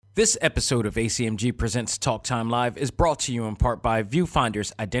This episode of ACMG Presents Talk Time Live is brought to you in part by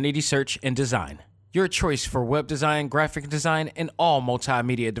Viewfinder's Identity Search and Design. Your choice for web design, graphic design, and all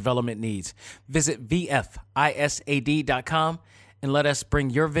multimedia development needs. Visit VFISAD.com and let us bring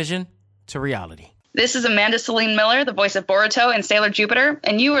your vision to reality. This is Amanda Celine Miller, the voice of Boruto in Sailor Jupiter,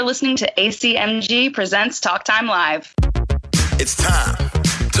 and you are listening to ACMG Presents Talk Time Live. It's time.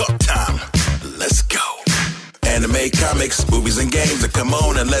 Talk time. Let's go. Anime, comics, movies, and games. Come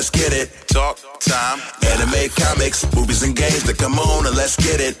on and let's get it. Talk time. Anime, comics, movies, and games. Come on and let's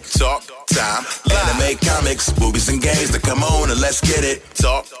get it. Talk time. Anime, comics, movies, and games. Come on and let's get it.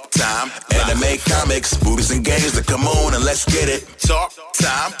 Talk time. Anime, comics, movies, and games. Come on and let's get it. Talk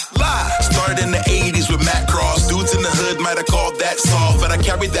time. Live. Started in the 80s with Matt Cross. Dudes in the hood might have called that soft, but I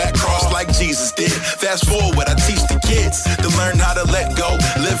carried that cross like Jesus did. Fast forward, I teach the kids to learn how to let go,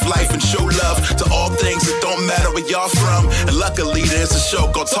 live life, and show love to all things that don't matter where y'all from. And luckily, there's a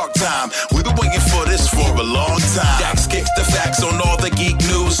show called Talk Time. We've been waiting for this for a long time. Dax kicks the facts on all the geek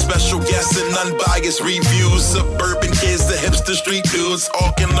news, special guests and unbiased reviews. Suburban kids, the hipster street dudes,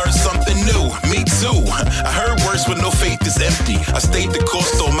 all can learn something new. Me too. I heard words when no faith is empty. I stayed the course,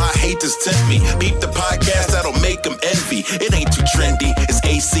 so my haters tempt me. Beat the podcast, that'll make them envy. It ain't too trendy, it's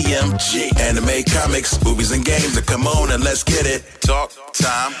ACMG. Anime, comics, movies, and games. Come on and let's get it. Talk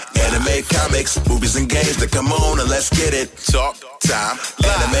time. Anime, comics, movies, and games. Come on and let's get it. Talk time.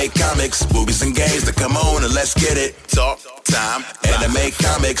 Anime, comics, movies, and games. Come on and let's get it. Talk time. Anime,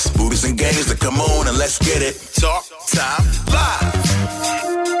 comics, movies, and games. Come on and let's get it. Talk time. Live.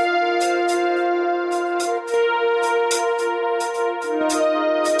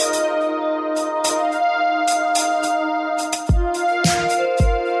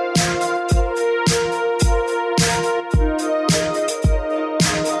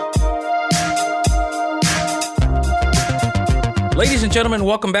 Ladies and gentlemen,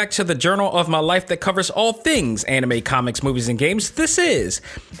 welcome back to the journal of my life that covers all things anime, comics, movies, and games. This is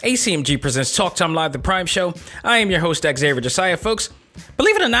ACMG Presents Talk Time Live, the Prime Show. I am your host, Xavier Josiah, folks.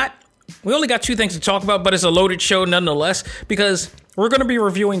 Believe it or not, we only got two things to talk about, but it's a loaded show nonetheless, because we're going to be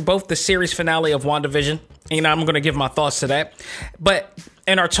reviewing both the series finale of WandaVision, and I'm going to give my thoughts to that. But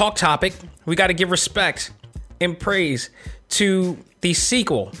in our talk topic, we got to give respect and praise to the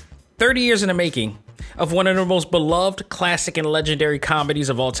sequel, 30 years in the making, of one of the most beloved classic and legendary comedies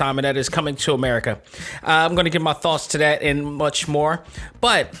of all time, and that is Coming to America. I'm going to give my thoughts to that and much more.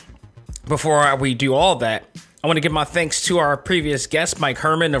 But before we do all that, I want to give my thanks to our previous guest, Mike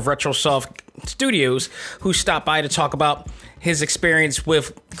Herman of RetroSoft Studios, who stopped by to talk about his experience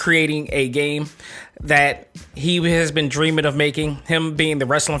with creating a game that he has been dreaming of making, him being the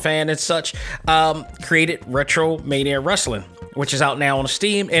wrestling fan and such, created Retro Mania Wrestling, which is out now on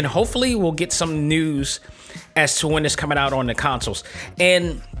Steam, and hopefully we'll get some news as to when it's coming out on the consoles.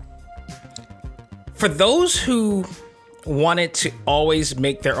 And for those who wanted to always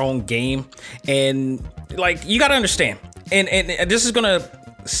make their own game, and like, you got to understand, and this is going to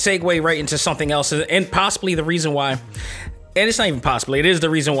segue right into something else, and possibly the reason why, and it's not even possibly, it is the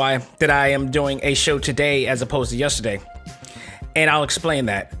reason why that I am doing a show today as opposed to yesterday. And I'll explain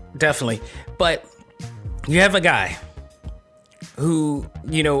that, definitely. But you have a guy who,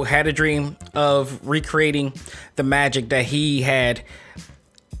 you know, had a dream of recreating the magic that he had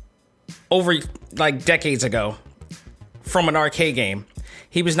over like decades ago from an arcade game.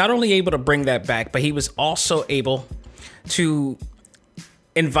 He was not only able to bring that back, but he was also able to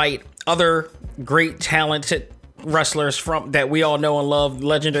invite other great talented wrestlers from that we all know and love,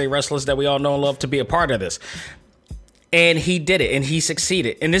 legendary wrestlers that we all know and love, to be a part of this. And he did it, and he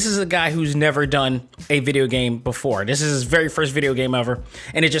succeeded. And this is a guy who's never done a video game before. This is his very first video game ever,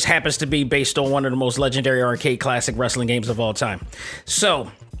 and it just happens to be based on one of the most legendary arcade classic wrestling games of all time.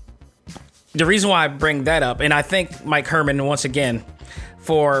 So the reason why I bring that up, and I thank Mike Herman once again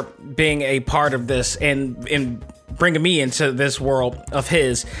for being a part of this and bringing me into this world of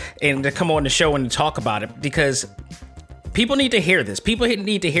his, and to come on the show and to talk about it, because people need to hear this. People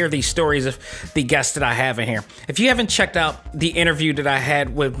need to hear these stories of the guests that I have in here. If you haven't checked out the interview that I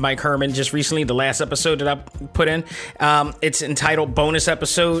had with Mike Herman just recently, the last episode that I put in, it's entitled Bonus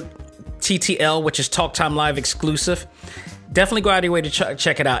Episode TTL, which is Talk Time Live exclusive. Definitely go out of your way to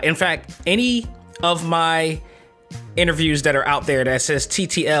check it out. In fact, any of my interviews that are out there that says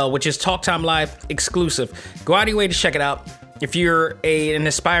TTL, which is Talk Time Live exclusive, go out of your way to check it out. If you're an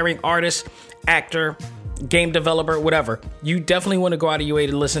aspiring artist, actor, game developer, whatever, you definitely want to go out of your way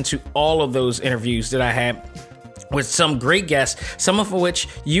to listen to all of those interviews that I had with some great guests, some of which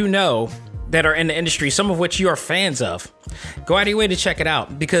you know that are in the industry, some of which you are fans of. Go out of your way to check it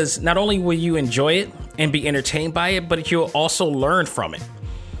out, because not only will you enjoy it and be entertained by it, but you'll also learn from it.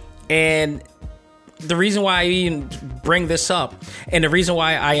 And the reason why I even bring this up, and the reason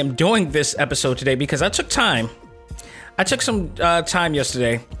why I am doing this episode today, because I took some time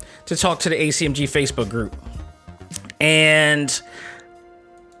yesterday to talk to the ACMG Facebook group. And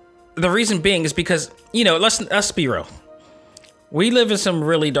the reason being is because, let's be real. We live in some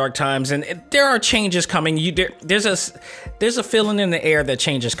really dark times, and there are changes coming. There's a feeling in the air that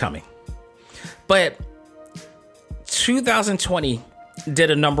change is coming. But 2020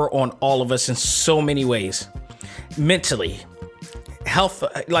 did a number on all of us in so many ways. Mentally,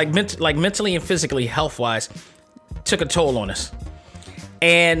 mentally and physically, health-wise, took a toll on us.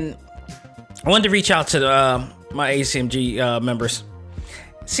 And I wanted to reach out to my ACMG members,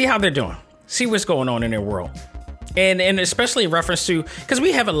 see how they're doing, see what's going on in their world. And especially in reference to, because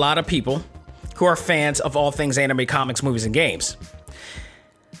we have a lot of people who are fans of all things anime, comics, movies, and games.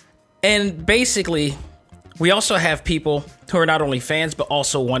 And basically, we also have people who are not only fans, but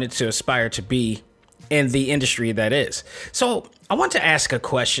also wanted to aspire to be in the industry that is. So I want to ask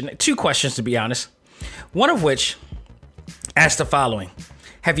two questions to be honest. One of which asks the following.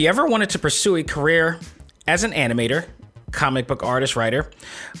 Have you ever wanted to pursue a career as an animator, comic book artist, writer,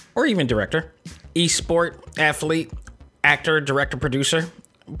 or even director, esport, athlete, actor, director, producer,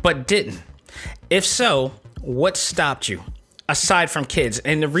 but didn't? If so, what stopped you? Aside from kids.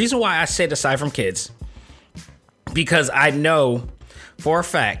 And the reason why I said aside from kids, because I know for a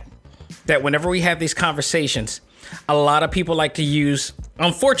fact that whenever we have these conversations, a lot of people like to use,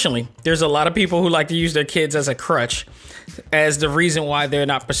 unfortunately, there's a lot of people who like to use their kids as a crutch, as the reason why they're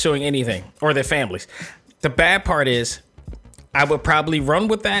not pursuing anything, or their families. The bad part is, I would probably run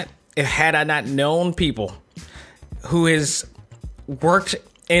with that had I not known people who has worked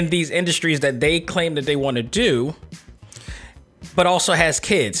in these industries that they claim that they want to do, but also has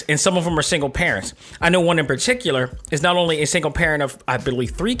kids, and some of them are single parents. I know one in particular is not only a single parent of, I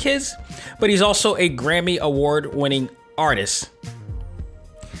believe, 3 kids, but he's also a Grammy Award-winning artist.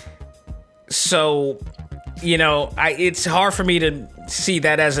 So, it's hard for me to see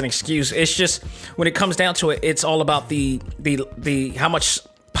that as an excuse. It's just, when it comes down to it, it's all about the how much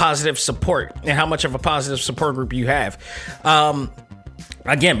positive support and how much of a positive support group you have.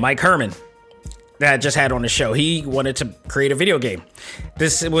 Again, Mike Herman, that I just had on the show, he wanted to create a video game.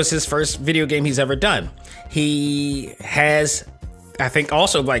 This was his first video game he's ever done. He has, I think,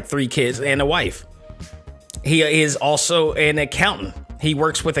 also like 3 kids and a wife. He is also an accountant. He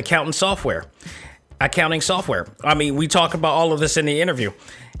works with accounting software. I mean, we talk about all of this in the interview.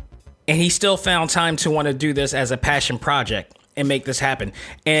 And he still found time to want to do this as a passion project and make this happen.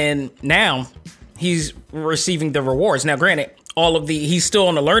 And now he's receiving the rewards. Now, granted, he's still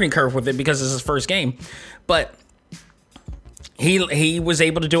on the learning curve with it because it's his first game, but he was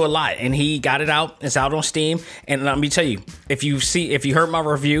able to do a lot, and he got it out. It's out on Steam. And let me tell you, if you heard my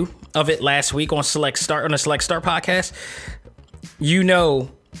review of it last week on the Select Start podcast, you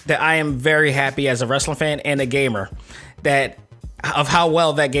know that I am very happy as a wrestling fan and a gamer of how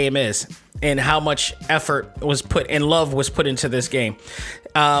well that game is and how much effort was put and love was put into this game.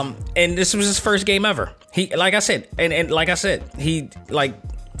 And this was his first game ever. He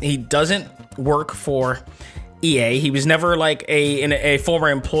doesn't work for EA. He was never like a former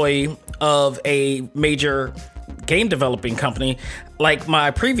employee of a major game developing company like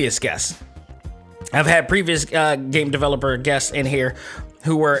my previous guests. I've had previous game developer guests in here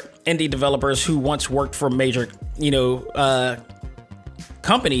who were indie developers who once worked for major,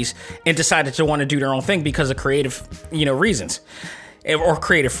 companies and decided to want to do their own thing because of creative, reasons, or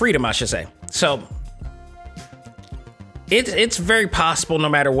creative freedom, I should say. So it's very possible, no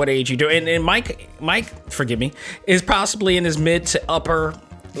matter what age you do. And Mike, forgive me, is possibly in his mid to upper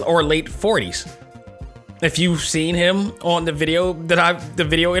or late 40s. If you've seen him on the video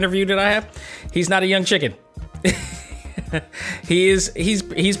interview that I have, he's not a young chicken.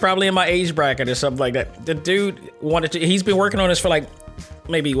 He's probably in my age bracket or something like that. The dude he's been working on this for like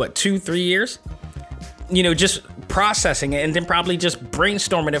maybe 2-3 years, just processing it and then probably just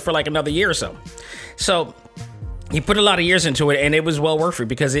brainstorming it for like another year or so. So he put a lot of years into it, and it was well worth it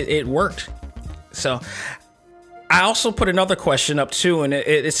because it worked. So I also put another question up too, and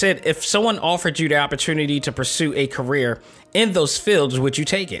it said, if someone offered you the opportunity to pursue a career in those fields, would you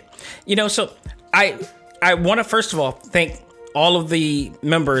take it? So I want to first of all thank all of the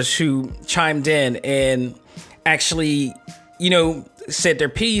members who chimed in and actually, said their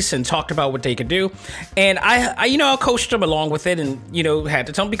piece and talked about what they could do. And I coached them along with it and, had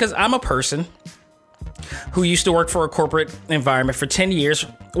to tell them, because I'm a person who used to work for a corporate environment for 10 years.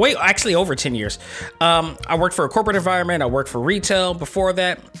 Wait, actually over 10 years. I worked for a corporate environment. I worked for retail before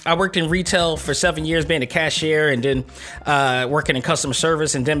that. I worked in retail for 7 years, being a cashier, and then working in customer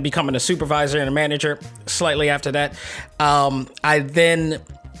service, and then becoming a supervisor and a manager slightly after that. I then,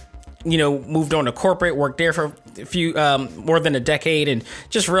 moved on to corporate, worked there for a few, more than a decade, and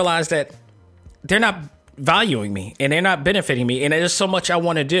just realized that they're not valuing me and they're not benefiting me. And there's so much I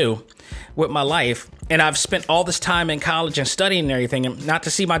want to do with my life. And I've spent all this time in college and studying and everything, and not to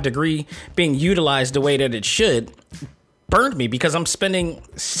see my degree being utilized the way that it should burned me, because I'm spending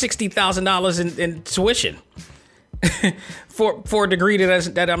 $60,000 in tuition for a degree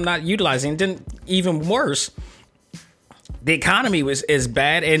that I'm not utilizing. Then even worse, the economy is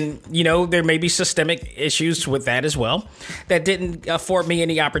bad, and there may be systemic issues with that as well that didn't afford me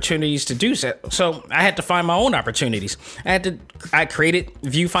any opportunities to do so. So I had to find my own opportunities. I created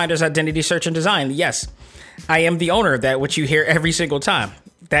Viewfinder's Identity Search and Design. Yes, I am the owner of that, which you hear every single time.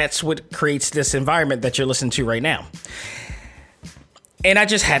 That's what creates this environment that you're listening to right now. And I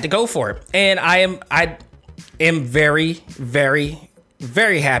just had to go for it. And I am very, very,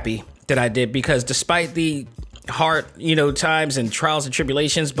 very happy that I did, because despite the hard, times and trials and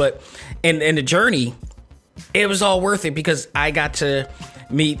tribulations, but in the journey, it was all worth it, because I got to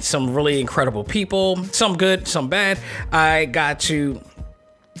meet some really incredible people, some good, some bad. I got to,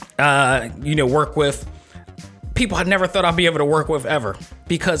 work with people I never thought I'd be able to work with ever,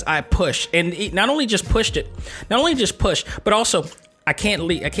 because I pushed, and not only just pushed, but also I can't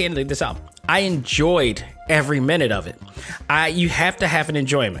leave this out. I enjoyed every minute of it. You have to have an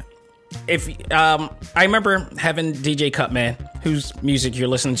enjoyment. I remember having DJ Cutman, whose music you're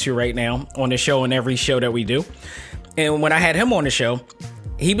listening to right now, on the show, and every show that we do. And when I had him on the show,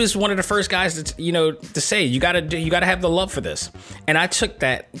 he was one of the first guys to say, you gotta have the love for this. And I took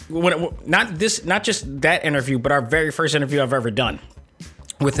that, not just that interview, but our very first interview I've ever done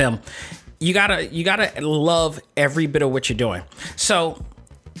with him. You gotta love every bit of what you're doing. So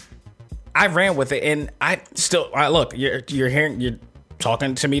I ran with it, and look, you're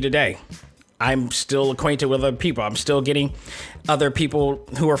talking to me today. I'm still acquainted with other people. I'm still getting other people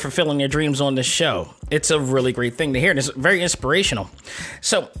who are fulfilling their dreams on this show. It's a really great thing to hear, and it's very inspirational.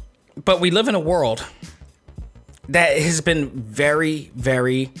 So, but we live in a world that has been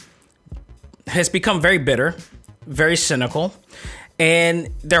has become very bitter, very cynical, and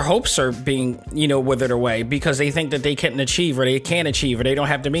their hopes are being, withered away, because they think that they can't achieve, or they don't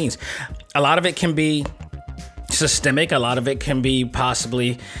have the means. A lot of it can be systemic. A lot of it can be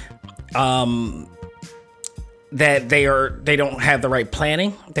possibly that they don't have the right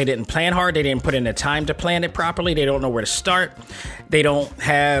planning. They didn't plan hard. They didn't put in the time to plan it properly. They don't know where to start. They don't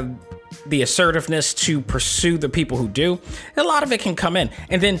have the assertiveness to pursue the people who do. A lot of it can come in.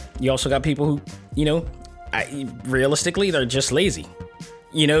 And then you also got people who, realistically, they're just lazy.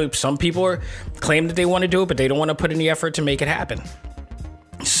 Some people claim that they want to do it, but they don't want to put any effort to make it happen.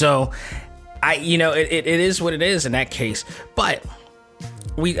 So it is what it is in that case. But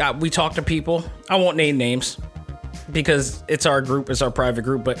we talk to people. I won't name names, because it's our group, it's our private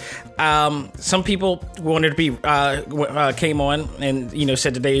group. But some people wanted to be came on and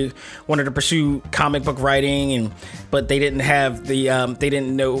said that they wanted to pursue comic book writing, but they didn't have they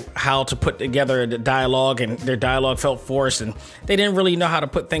didn't know how to put together the dialogue, and their dialogue felt forced, and they didn't really know how to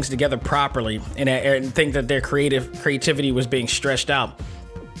put things together properly, and think that their creativity was being stretched out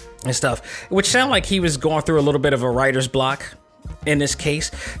and stuff, which sounded like he was going through a little bit of a writer's block in this case.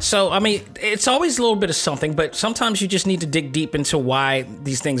 So, I mean, it's always a little bit of something, but sometimes you just need to dig deep into why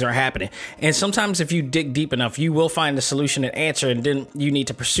these things are happening. And sometimes if you dig deep enough, you will find the solution and answer, and then you need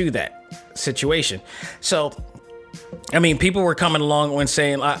to pursue that situation. So, I mean, people were coming along when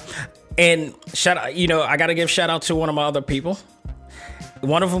saying, and shout out, I got to give shout out to one of my other people.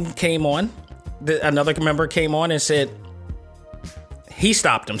 One of them came on, another member came on and said, he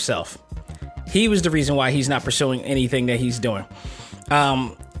stopped himself. He was the reason why he's not pursuing anything that he's doing.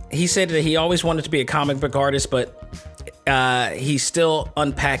 He said that he always wanted to be a comic book artist, but he's still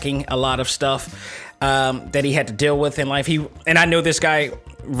unpacking a lot of stuff that he had to deal with in life. And I know this guy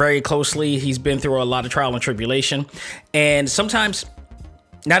very closely. He's been through a lot of trial and tribulation. And sometimes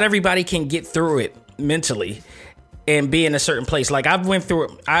not everybody can get through it mentally and be in a certain place. Like I've been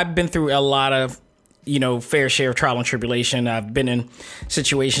through a lot of fair share of trial and tribulation. I've been in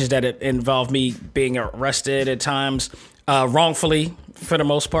situations that involve me being arrested at times, wrongfully for the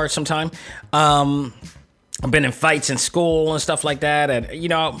most part sometimes. I've been in fights in school and stuff like that.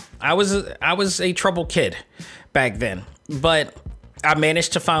 And, I was a troubled kid back then, but I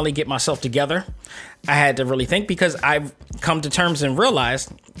managed to finally get myself together. I had to really think, because I've come to terms and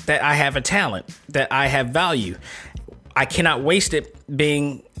realized that I have a talent, that I have value. I cannot waste it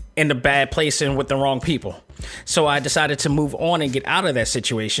being in the bad place and with the wrong people. So I decided to move on and get out of that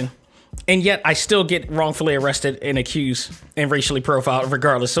situation. And yet I still get wrongfully arrested and accused and racially profiled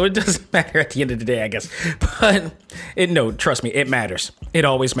regardless. So it doesn't matter at the end of the day, I guess. But no, trust me, it matters. It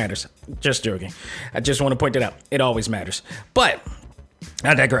always matters. Just joking. I just want to point that out. It always matters. But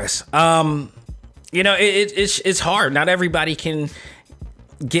I digress. It's hard. Not everybody can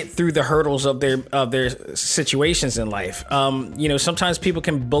get through the hurdles of their situations in life. Sometimes people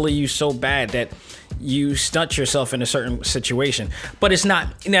can bully you so bad that you stunt yourself in a certain situation. But it's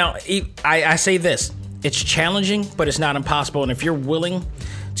not. Now, I say this. It's challenging, but it's not impossible. And if you're willing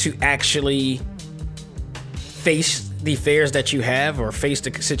to actually face the fears that you have or face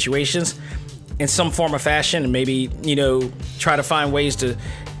the situations in some form or fashion, and maybe, try to find ways to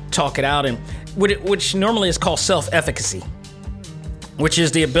talk it out, and which normally is called self-efficacy, which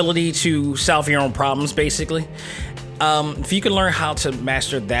is the ability to solve your own problems, basically. If you can learn how to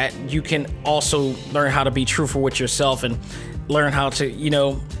master that, you can also learn how to be truthful with yourself and learn how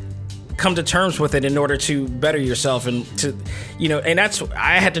to, come to terms with it in order to better yourself and to, and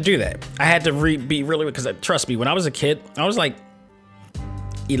I had to do that. I had to be really, because trust me, when I was a kid, I was like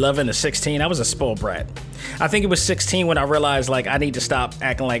 11 to 16, I was a spoiled brat. I think it was 16 when I realized, like, I need to stop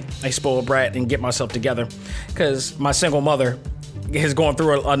acting like a spoiled brat and get myself together, because my single mother is going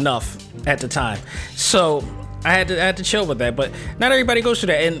through enough at the time. So I had to chill with that, but not everybody goes through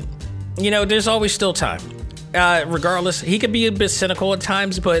that. And, there's always still time. Regardless, he could be a bit cynical at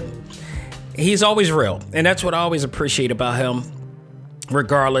times, but he's always real. And that's what I always appreciate about him.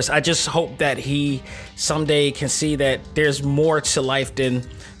 Regardless, I just hope that he someday can see that there's more to life than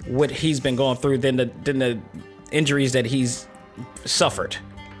what he's been going through, than the injuries that he's suffered.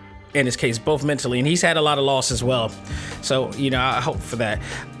 In his case, both mentally, and he's had a lot of loss as well. So, I hope for that.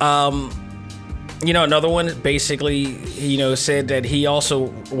 Another one basically, said that he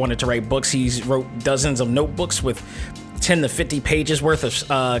also wanted to write books. He's wrote dozens of notebooks with 10 to 50 pages worth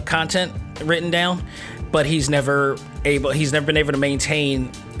of content written down, but he's never been able to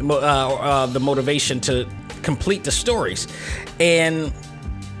maintain the motivation to complete the stories. And,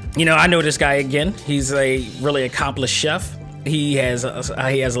 I know this guy again. He's a really accomplished chef. He has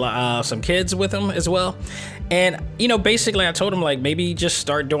some kids with him as well. And, basically I told him, like, maybe just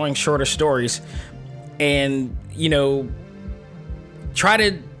start doing shorter stories and, try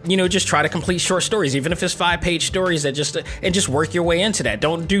to complete short stories, even if it's 5-page stories and just work your way into that.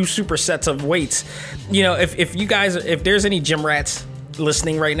 Don't do supersets of weights. If there's any gym rats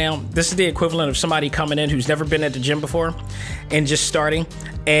listening right now, this is the equivalent of somebody coming in who's never been at the gym before and just starting,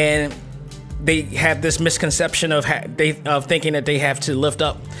 and they have this misconception of thinking that they have to lift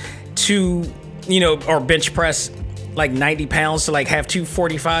up to, or bench press like 90 pounds to like have two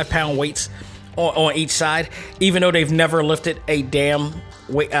 45-pound weights on each side, even though they've never lifted a damn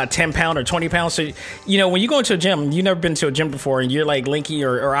 10 pound or 20 pounds. So, when you go into a gym, you've never been to a gym before and you're like lanky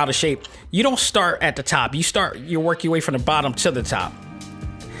or out of shape, you don't start at the top. You work your way from the bottom to the top.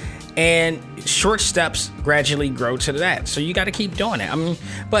 And short steps gradually grow to that. So you got to keep doing it.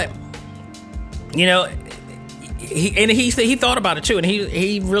 But he thought about it too, and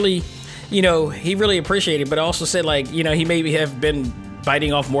he really appreciated it, but also said, like, he maybe have been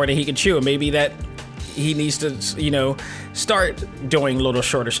biting off more than he can chew, and maybe that he needs to, start doing little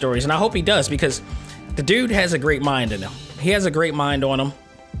shorter stories. And I hope he does, because the dude has a great mind in him. He has a great mind on him.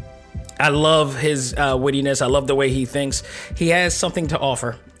 I love his wittiness. I love the way he thinks. He has something to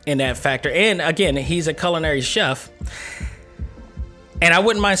offer in that factor. And again, he's a culinary chef. And I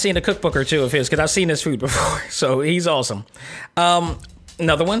wouldn't mind seeing a cookbook or two of his, because I've seen his food before. So he's awesome.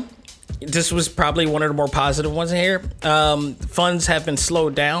 Another one. This was probably one of the more positive ones in here. Funds have been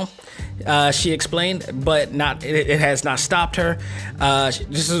slowed down, she explained, but it has not stopped her.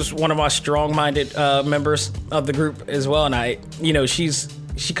 This is one of my strong-minded members of the group as well. And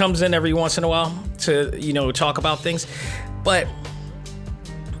she comes in every once in a while to, talk about things. But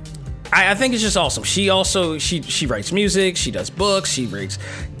I think it's just awesome. She also, she writes music, she does books, she reads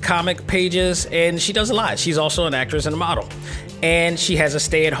comic pages, and she does a lot. She's also an actress and a model. And she has a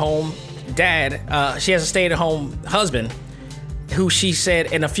stay-at-home dad. She has a stay-at-home husband who she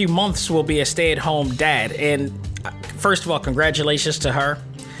said in a few months will be a stay-at-home dad. And first of all, congratulations to her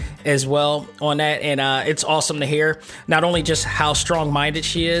as well on that. And it's awesome to hear not only just how strong-minded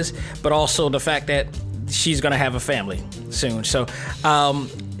she is, but also the fact that she's going to have a family soon. So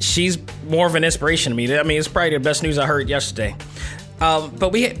she's more of an inspiration to me. I mean, it's probably the best news I heard yesterday.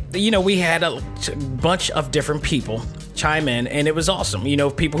 But we had a bunch of different people chime in, and it was awesome. You know,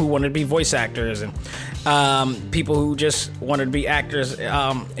 people who wanted to be voice actors and people who just wanted to be actors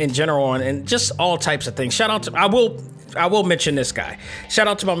in general, and just all types of things. Shout out to, I will mention this guy. Shout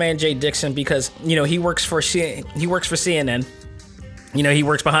out to my man Jay Dixon, because you know he works for CNN. You know, he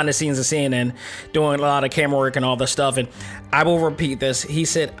works behind the scenes of CNN, doing a lot of camera work and all this stuff. And I will repeat this. He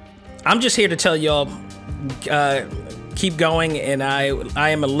said, "I'm just here to tell y'all, keep going." And I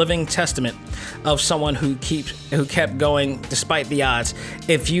am a living testament of someone who kept going despite the odds.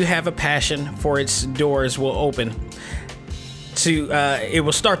 If you have a passion for its doors will open. It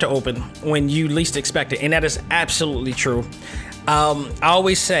will start to open when you least expect it, and that is absolutely true. I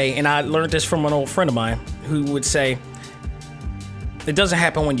always say, and I learned this from an old friend of mine who would say, it doesn't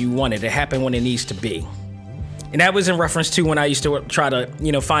happen when you want it. It happens when it needs to be. And that was in reference to when I used to try to,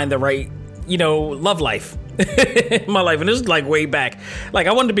 find the right, love life in my life. And this is like way back. Like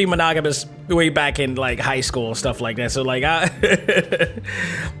I wanted to be monogamous way back in like high school and stuff like that. So like I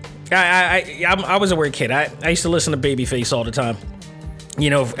was a weird kid. I used to listen to Babyface all the time,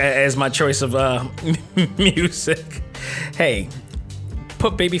 as my choice of music. Hey,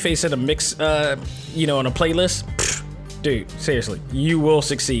 put Babyface in a mix, on a playlist. Dude, seriously, you will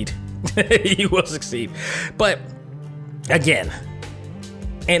succeed. You will succeed. But again,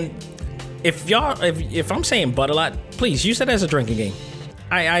 and if I'm saying but a lot, please use that as a drinking game.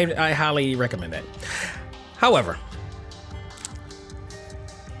 I highly recommend that. However,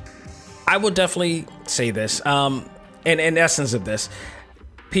 I will definitely say this. In essence of this,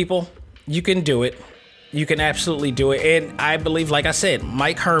 people, you can do it. You can absolutely do it. And I believe, like I said,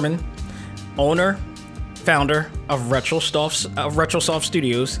 Mike Herman, founder of Retrosoft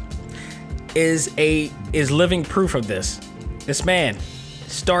Studios, is living proof of this. This man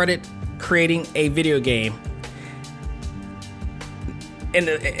started creating a video game in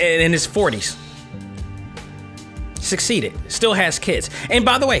his 40s. Succeeded. Still has kids. And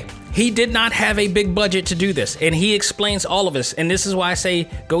by the way, he did not have a big budget to do this, and he explains all of this. And this is why I say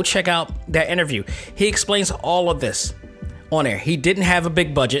go check out that interview. He explains all of this on there. He didn't have a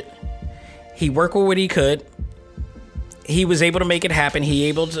big budget. He worked with what he could. He was able to make it happen.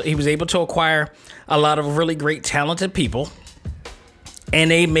 He was able to acquire a lot of really great, talented people, and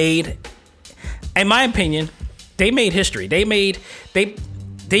they made, in my opinion, they made history. They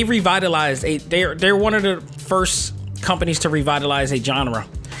revitalized they're one of the first companies to revitalize a genre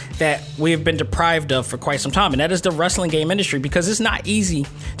that we have been deprived of for quite some time, and that is the wrestling game industry, because it's not easy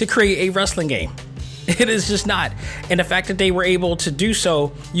to create a wrestling game. It is just not. And the fact that they were able to do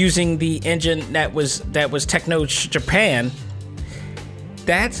so using the engine that was Techno Japan,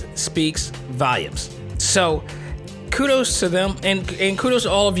 that speaks volumes. So kudos to them, and kudos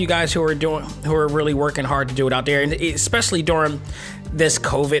to all of you guys who are really working hard to do it out there, and especially during this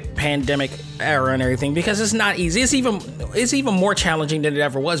COVID pandemic era and everything, because it's not easy. It's even more challenging than it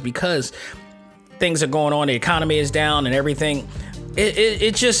ever was, because things are going on, the economy is down and everything.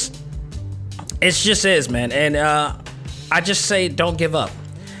 It just is, man. And I just say don't give up.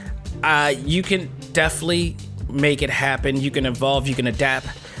 You can definitely make it happen. You can evolve, you can adapt.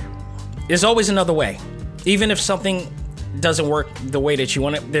 There's always another way. Even if something doesn't work the way that you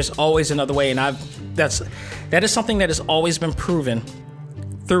want it, there's always another way. And that is something that has always been proven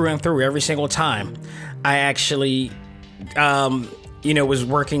through and through every single time I actually was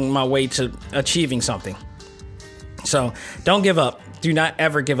working my way to achieving something. So don't give up. Do not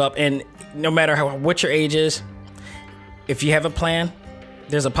ever give up. And no matter what your age is, if you have a plan,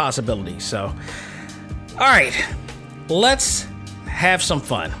 there's a possibility. So, all right, let's have some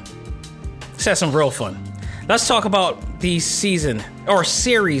fun. Let's have some real fun. Let's talk about the season or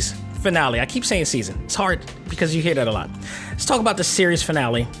series finale. I keep saying season. It's hard because you hear that a lot. Let's talk about the series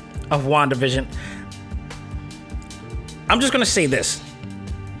finale of WandaVision. I'm just going to say this.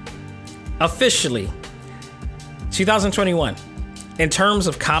 Officially, 2021, in terms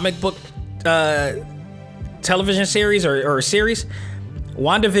of comic book television series or series,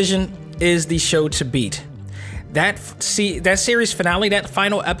 WandaVision is the show to beat. That series finale, that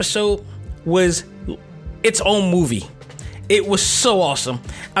final episode, was its own movie. It was so awesome.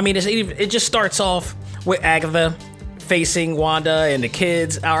 I mean, it just starts off with Agatha facing Wanda, and the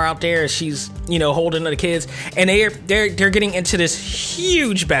kids are out there. She's holding the kids, and they're getting into this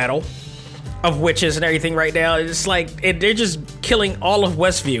huge battle of witches and everything right now. It's like they're just killing all of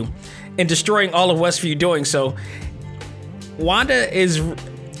Westview and destroying all of Westview doing so.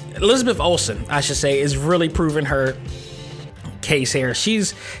 Elizabeth Olsen, I should say, is really proving her case here. She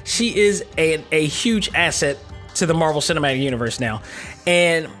is a huge asset to the Marvel Cinematic Universe now,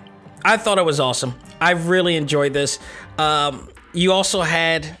 and I thought it was awesome. I really enjoyed this. You also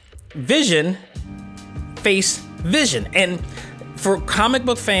had Vision face Vision. And for comic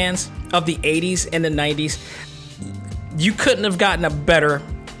book fans of the 80s and the 90s, you couldn't have gotten a better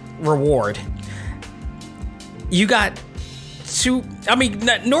reward. You got two. I mean,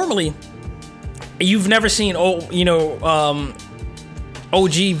 normally you've never seen OG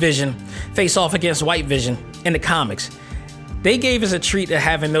Vision face off against White Vision in the comics. They gave us a treat of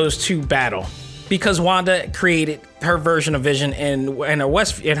having those two battle because Wanda created her version of Vision in her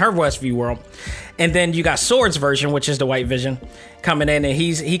Westview world, and then you got Sword's version, which is the White Vision, coming in, and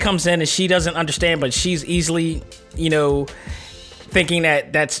he comes in and she doesn't understand, but she's easily, thinking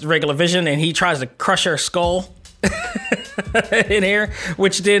that that's regular Vision, and he tries to crush her skull in here,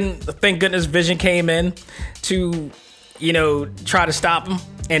 which then, thank goodness, Vision came in to, try to stop him,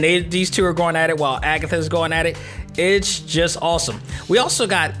 and these two are going at it while Agatha's going at it. It's just awesome. We also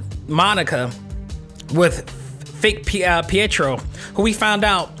got Monica with fake Pietro, who we found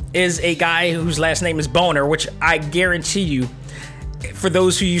out is a guy whose last name is Boner, which I guarantee you, for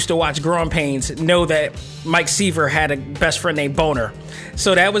those who used to watch Growing Pains, know that Mike Seaver had a best friend named Boner.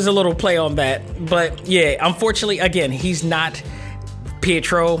 So that was a little play on that. But yeah, unfortunately, again, he's not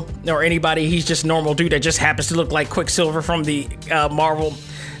Pietro or anybody. He's just a normal dude that just happens to look like Quicksilver from the Marvel,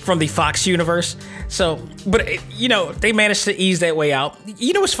 from the Fox universe. So, but they managed to ease that way out.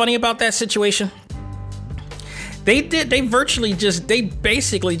 You know what's funny about that situation? They basically just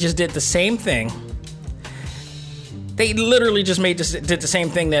did the same thing. They literally just did the same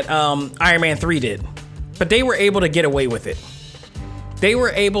thing that Iron Man 3 did. But they were able to get away with it. They were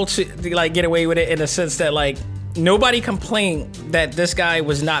able to get away with it in the sense that nobody complained that this guy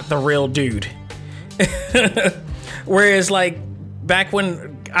was not the real dude. Whereas back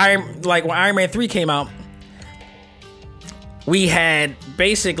when Iron Man 3 came out, we had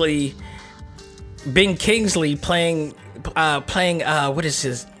basically Ben Kingsley playing what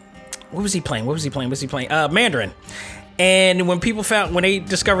was he playing? Mandarin. And when they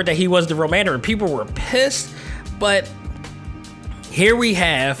discovered that he was the real Mandarin, people were pissed. But here we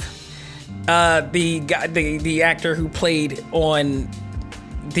have the actor who played on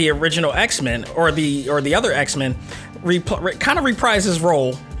the original X-Men or the other X-Men kind of reprise his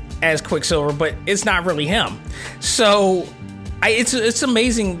role as Quicksilver, but it's not really him. So it's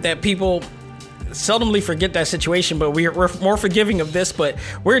amazing that people seldomly forget that situation, but we're more forgiving of this, but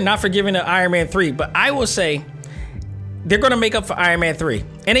we're not forgiving of Iron Man 3. But I will say they're going to make up for Iron Man 3,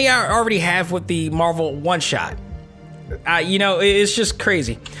 and they already have with the Marvel one-shot. It's just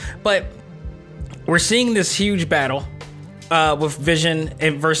crazy. But we're seeing this huge battle with Vision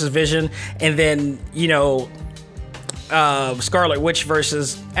versus Vision, and then Scarlet Witch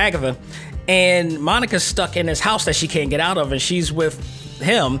versus Agatha, and Monica's stuck in this house that she can't get out of, and she's with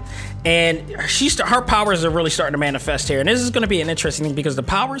him, and her powers are really starting to manifest here. And this is going to be an interesting thing because the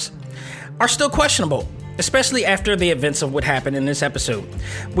powers are still questionable, especially after the events of what happened in this episode.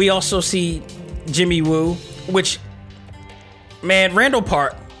 We also see Jimmy Woo, which, man, Randall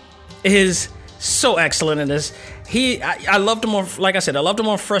Park is so excellent in this. I loved him on, like I said, I loved him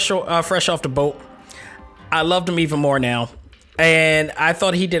on Fresh Off the Boat. I loved him even more now, and I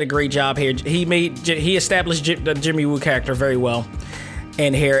thought he did a great job here. He established the Jimmy Woo character very well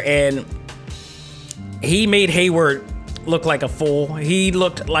in here, and he made Hayward look like a fool. He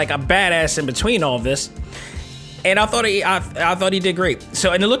looked like a badass in between all of this, and I thought he did great.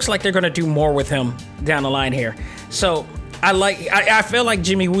 So, and it looks like they're going to do more with him down the line here. So I feel like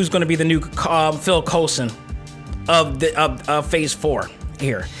Jimmy Woo's going to be the new Phil Coulson of Phase 4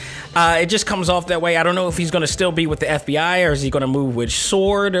 here. It just comes off that way. I don't know if he's going to still be with the FBI or is he going to move with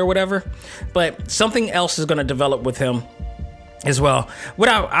Sword or whatever, but something else is going to develop with him as well. What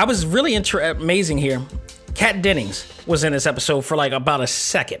I was really amazing here, Kat Dennings was in this episode for about a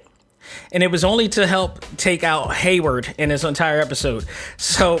second, and it was only to help take out Hayward in this entire episode.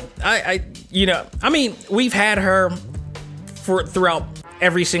 So we've had her throughout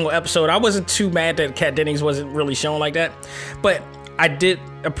every single episode. I wasn't too mad that Kat Dennings wasn't really shown like that, but I did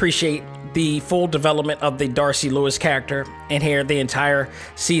appreciate the full development of the Darcy Lewis character in here the entire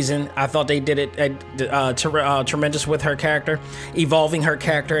season. I thought they did it tremendous with her character, evolving her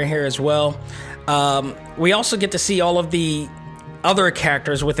character in here as well. We also get to see all of the other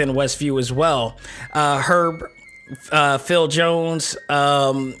characters within Westview as well. Herb, Phil Jones,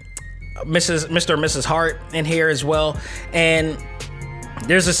 Mr. and Mrs. Hart in here as well. And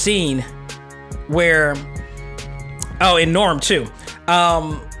there's a scene where, and Norm too.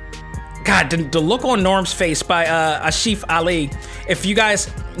 God, the look on Norm's face by Asif Ali. If you guys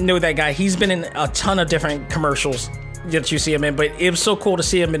know that guy, he's been in a ton of different commercials that you see him in, but it was so cool to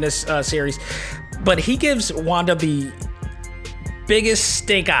see him in this series. But he gives Wanda the biggest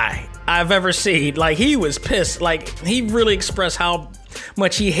stink eye I've ever seen. Like, he was pissed. Like, he really expressed how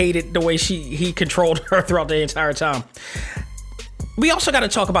much he hated the way he controlled her throughout the entire time. We also got to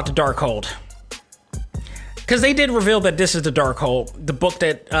talk about the Darkhold, because they did reveal that this is the Darkhold, the book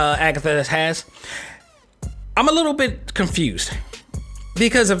that Agatha has. I'm a little bit confused,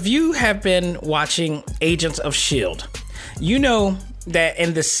 because if you have been watching Agents of S.H.I.E.L.D., you know that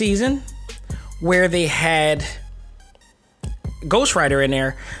in the season where they had Ghost Rider in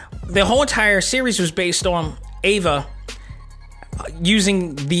there, the whole entire series was based on Ava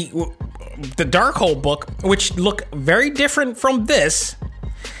using the Darkhold book, which looked very different from this,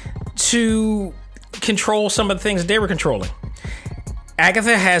 to control some of the things they were controlling.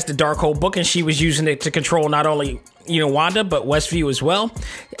 Agatha has the Darkhold book, and she was using it to control not only, Wanda, but Westview as well.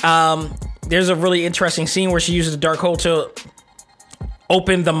 There's a really interesting scene where she uses the Darkhold to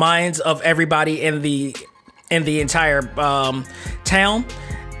open the minds of everybody in the entire town,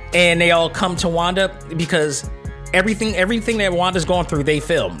 and they all come to Wanda because everything that Wanda's going through, they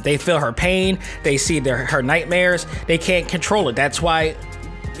feel her pain, they see her nightmares, they can't control it. That's why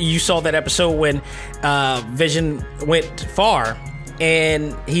you saw that episode when Vision went far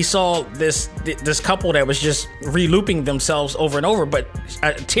and he saw this couple that was just re-looping themselves over and over, but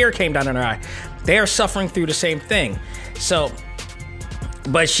a tear came down in her eye. They are suffering through the same thing. So,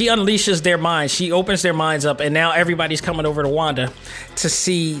 but she unleashes their minds, she opens their minds up, and now everybody's coming over to Wanda to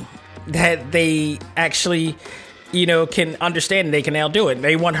see that they actually, can understand and they can now do it.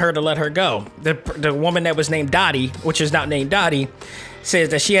 They want her to let her go. The woman that was named Dottie, which is not named Dottie, says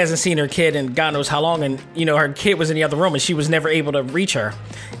that she hasn't seen her kid in God knows how long, and her kid was in the other room and she was never able to reach her,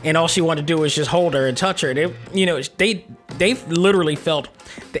 and all she wanted to do was just hold her and touch her. They literally felt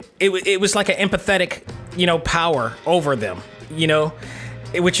that it was like an empathetic power over them,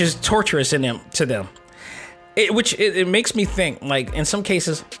 which is torturous to them. It makes me think, like, in some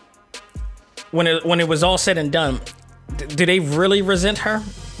cases, when it was all said and done, do they really resent her,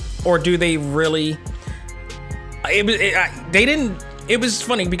 or do they really? They didn't. It was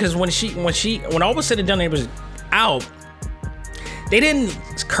funny because when all was said and done, it was out. They didn't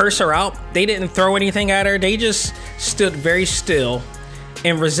curse her out. They didn't throw anything at her. They just stood very still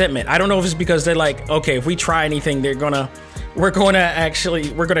in resentment. I don't know if it's because they're like, okay, if we try anything, we're gonna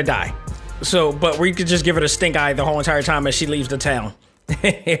die. So, but we could just give her a stink eye the whole entire time as she leaves the town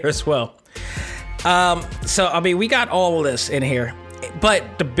here as well. So, we got all of this in here,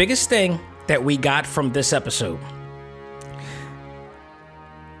 but the biggest thing that we got from this episode,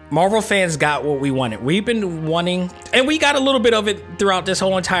 Marvel fans got what we wanted. We've been wanting, and we got a little bit of it throughout this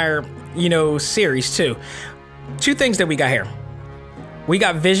whole entire, series too. Two things that we got here. We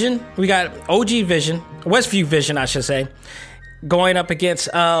got Vision. We got OG Vision, Westview Vision, I should say, going up against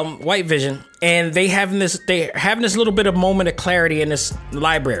White Vision, and they're having this little bit of moment of clarity in this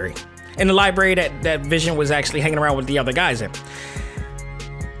library. In the library that Vision was actually hanging around with the other guys in.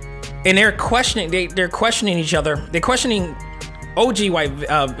 And they're questioning each other. They're questioning OG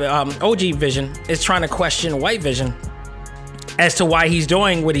Vision is trying to question White Vision as to why he's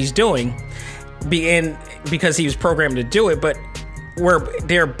doing what he's doing, because he was programmed to do it, but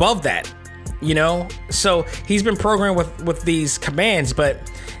they're above that, So he's been programmed with these commands, but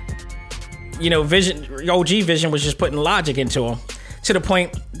OG Vision was just putting logic into him, to the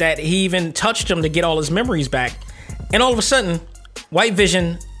point that he even touched him to get all his memories back. And all of a sudden, White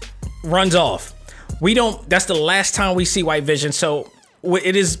Vision runs off. That's the last time we see White Vision. So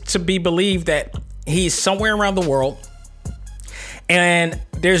it is to be believed that he's somewhere around the world, and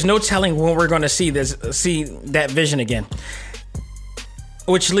there's no telling when we're going to see that Vision again,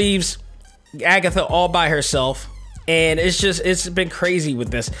 which leaves Agatha all by herself. And it's been crazy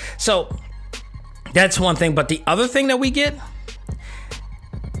with this. So that's one thing. But the other thing that we get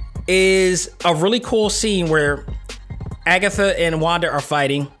is a really cool scene where Agatha and Wanda are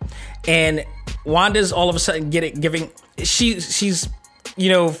fighting, and Wanda's all of a sudden she's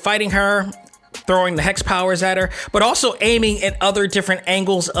fighting her, throwing the hex powers at her, but also aiming at other different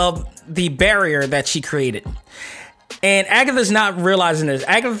angles of the barrier that she created. And Agatha's not realizing this.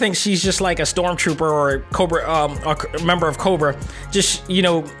 Agatha thinks she's just like a stormtrooper or a Cobra, a member of Cobra, just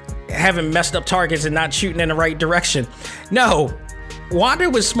having messed up targets and not shooting in the right direction. No, Wanda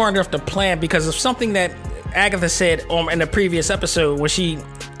was smart enough to plan because of something that Agatha said in the previous episode when she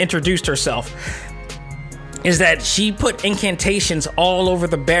introduced herself, is that she put incantations all over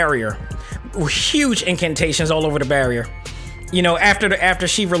the barrier, huge incantations all over the barrier. After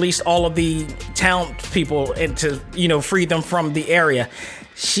she released all of the town people and to free them from the area,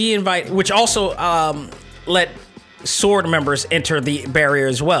 which also let Sword members enter the barrier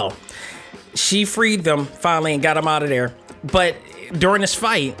as well. She freed them finally and got them out of there. But during this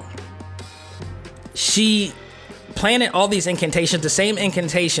fight, she planted all these incantations, the same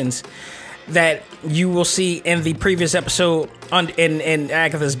incantations that you will see in the previous episode in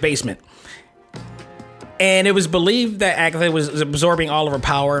Agatha's basement. And it was believed that Agatha was absorbing all of her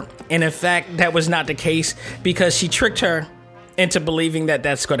power. And in fact, that was not the case, because she tricked her into believing that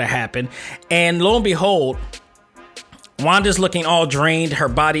that's going to happen. And lo and behold, Wanda's looking all drained. Her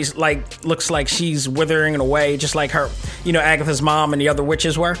body's looks like she's withering away, just like her, Agatha's mom and the other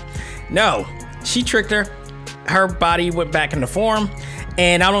witches were. No, she tricked her. Her body went back into form.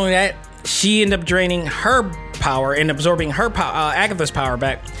 And not only that, she ended up draining her power and absorbing her Agatha's power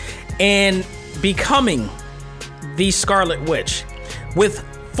back, and becoming the Scarlet Witch with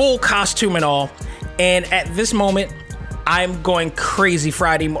full costume and all. And at this moment, I'm going crazy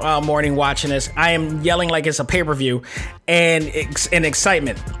Friday morning watching this. I am yelling like it's a pay-per-view, and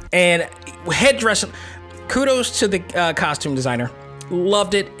excitement and headdress. Kudos to the costume designer.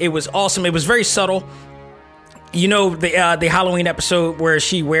 Loved it. It was awesome. It was very subtle. The Halloween episode where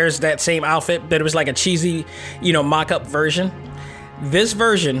she wears that same outfit, but it was like a cheesy, mock-up version. This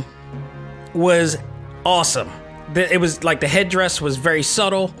version was awesome. It was like the headdress was very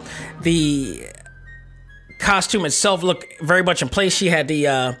subtle. The costume itself looked very much in place. She had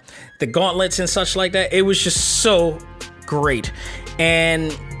the gauntlets and such like that. It was just so great.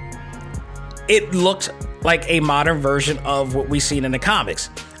 And it looked like a modern version of what we've seen in the comics.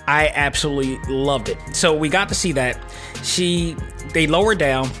 I absolutely loved it. So we got to see that. They lowered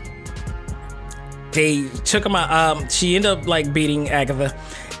down. They took him out. She ended up beating Agatha.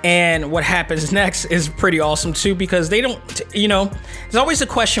 And what happens next is pretty awesome too, because they don't, there's always a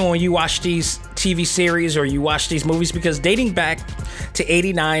question when you watch these TV series or you watch these movies, because dating back to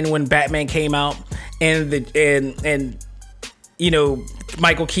 '89 when Batman came out and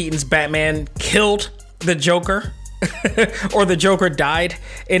Michael Keaton's Batman killed the Joker or the Joker died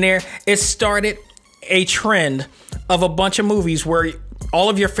in there, it started a trend of a bunch of movies where all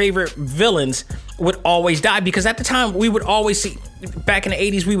of your favorite villains would always die, because at the time we would always see, back in the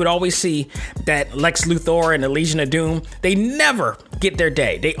 80s, we would always see that Lex Luthor and the Legion of Doom, they never get their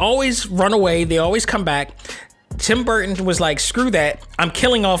day. They always run away. They always come back. Tim Burton was like, screw that. I'm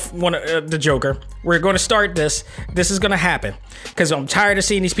killing off the Joker. We're going to start this. This is going to happen because I'm tired of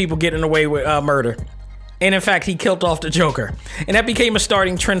seeing these people getting away with murder. And in fact, he killed off the Joker. And that became a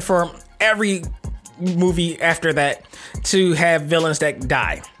starting trend for every movie after that, to have villains that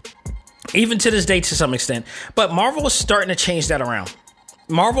die. Even to this day, to some extent. But Marvel is starting to change that around.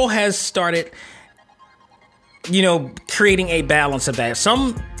 Marvel has started, creating a balance of that.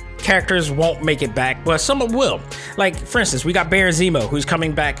 Some characters won't make it back, but some will. Like, for instance, we got Baron Zemo, who's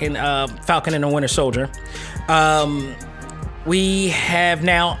coming back in Falcon and the Winter Soldier. We have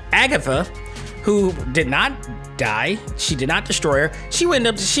now Agatha, who did not die. She did not destroy her. She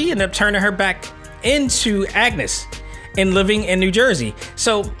ended up turning her back into Agnes and living in New Jersey.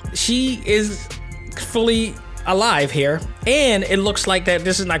 So she is fully alive here, and it looks like that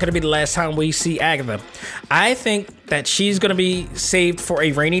this is not going to be the last time we see Agatha. I think that she's going to be saved for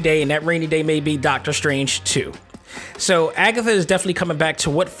a rainy day, and that rainy day may be Doctor Strange 2. So Agatha is definitely coming back.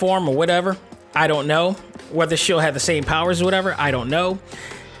 To what form or whatever, I don't know. Whether she'll have the same powers or whatever, I don't know.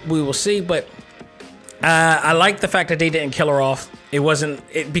 We will see, but I like the fact that they didn't kill her off. It wasn't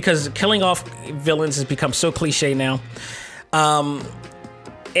because killing off villains has become so cliche now.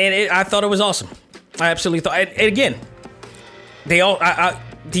 I thought it was awesome. I absolutely thought. And again,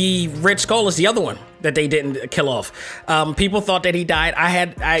 the Red Skull is the other one that they didn't kill off. People thought that he died.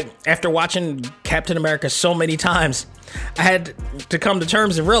 After watching Captain America so many times, I had to come to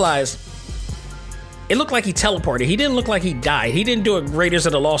terms and realize it looked like he teleported. He didn't look like he died. He didn't do a Raiders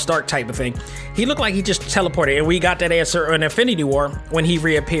of the Lost Ark type of thing. He looked like he just teleported. And we got that answer in Infinity War when he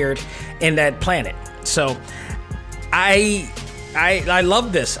reappeared in that planet. So I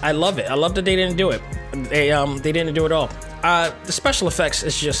love this. I love it. I love that they didn't do it. They didn't do it all. The special effects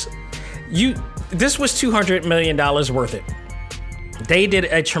is just this was $200 million worth it. They did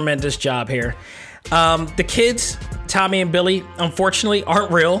a tremendous job here. The kids, Tommy and Billy, unfortunately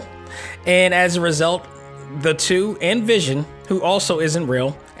aren't real. And as a result, the two and Vision, who also isn't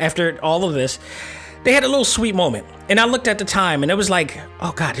real, after all of this, they had a little sweet moment. And I looked at the time and it was like,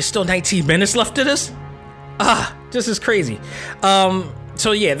 oh God, there's still 19 minutes left to this? This is crazy.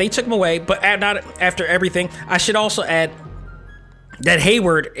 So yeah, they took him away, but not after everything. I should also add that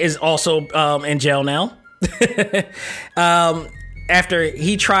Hayward is also in jail now. After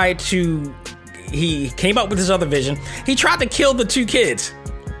he came up with his other vision. He tried to kill the two kids.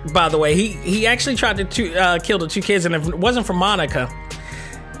 By the way, he actually tried to kill the two kids, and if it wasn't for Monica,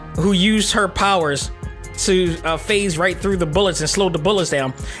 who used her powers to phase right through the bullets and slowed the bullets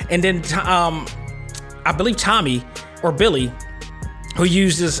down, and then I believe Tommy or Billy, who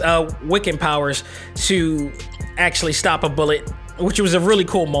used his Wiccan powers to actually stop a bullet, which was a really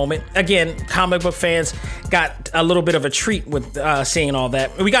cool moment. Again, comic book fans got a little bit of a treat with seeing all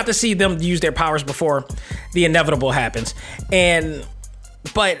that. We got to see them use their powers before the inevitable happens.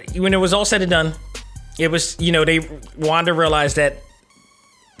 But when it was all said and done, it was, Wanda realized that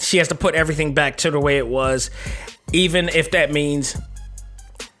she has to put everything back to the way it was, even if that means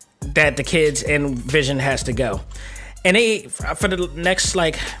that the kids and Vision has to go. And for the next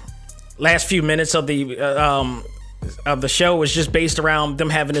last few minutes of the show was just based around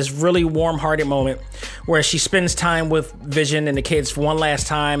them having this really warm-hearted moment where she spends time with Vision and the kids for one last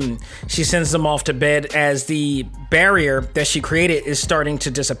time. And she sends them off to bed as the barrier that she created is starting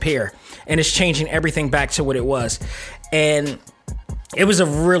to disappear, and it's changing everything back to what it was. And it was a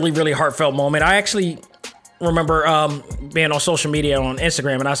really, really heartfelt moment. I actually remember being on social media on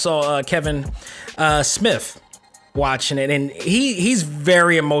Instagram, and I saw Kevin Smith watching it, and he's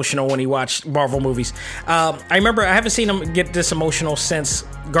very emotional when he watched Marvel movies. I remember I haven't seen him get this emotional since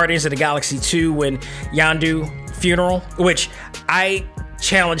Guardians of the Galaxy 2 when Yondu funeral, which I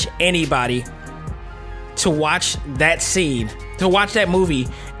challenge anybody to watch that scene, to watch that movie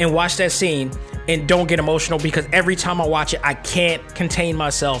and watch that scene and don't get emotional, because every time I watch it, I can't contain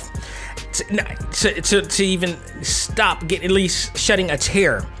myself to even stop, at least shedding a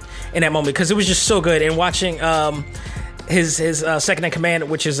tear in that moment, because it was just so good. And watching his second in command,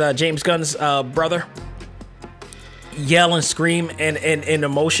 which is James Gunn's brother, yell and scream in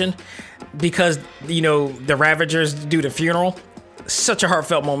emotion because the Ravagers do the funeral. Such a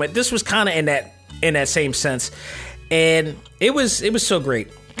heartfelt moment. This was kind of in that same sense, and it was so great.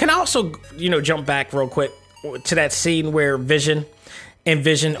 Can I also jump back real quick to that scene where Vision and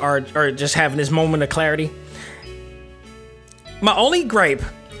Vision are just having this moment of clarity? My only gripe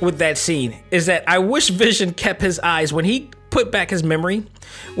with that scene is that I wish Vision kept his eyes when he put back his memory.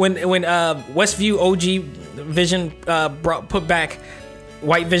 When Westview OG Vision put back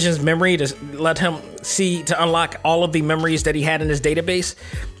White Vision's memory to let him see, to unlock all of the memories that he had in his database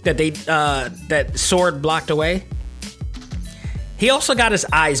that that Sword blocked away. He also got his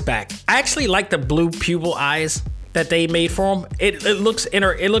eyes back. I actually like the blue pupil eyes that they made for him. It looks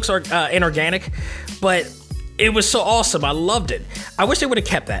inorganic, but it was so awesome. I loved it. I wish they would have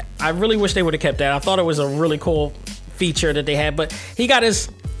kept that. I really wish they would have kept that. I thought it was a really cool feature that they had, but he got his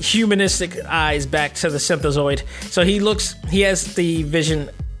humanistic eyes back to the Synthezoid. So he has the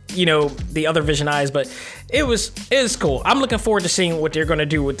Vision, the other Vision eyes, but it was cool. I'm looking forward to seeing what they're going to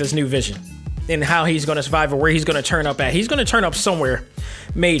do with this new Vision and how he's going to survive or where he's going to turn up at. He's going to turn up somewhere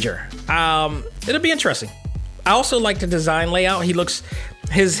major. It'll be interesting. I also like the design layout.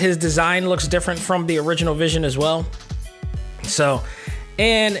 His design looks different from the original Vision as well. So,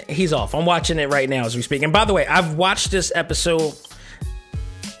 and he's off. I'm watching it right now as we speak. And by the way, I've watched this episode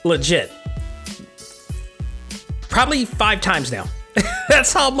legit probably 5 times now.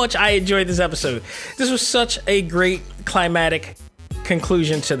 That's how much I enjoyed this episode. This was such a great climatic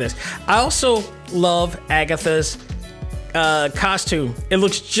conclusion to this. I also love Agatha's costume. It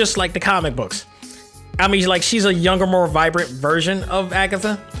looks just like the comic books. I mean, she's a younger, more vibrant version of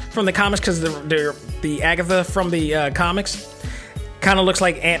Agatha from the comics, because the Agatha from the comics kind of looks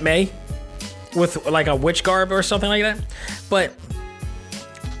like Aunt May with like a witch garb or something like that. But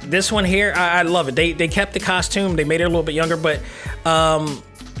this one here, I love it. They kept the costume. They made her a little bit younger, but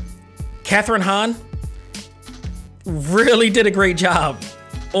Catherine Hahn really did a great job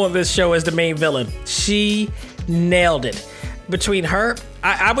on this show as the main villain. She nailed it. Between her,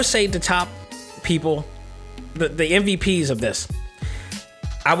 I would say the top people, the MVPs of this,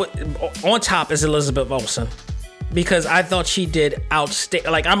 on top is Elizabeth Olsen, because I thought she did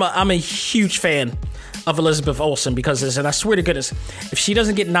outstanding. Like, I'm a huge fan of Elizabeth Olsen because of this, and I swear to goodness, if she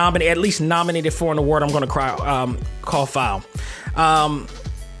doesn't get at least nominated for an award, I'm going to call foul.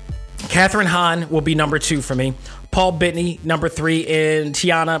 Catherine Hahn will be number 2 for me. Paul Bettany, number 3, and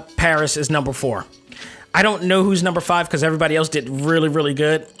Tiana Paris is number 4. I don't know who's number 5 because everybody else did really, really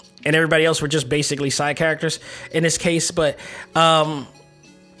good, and everybody else were just basically side characters in this case. But I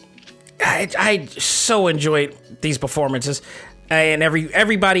so enjoyed these performances, and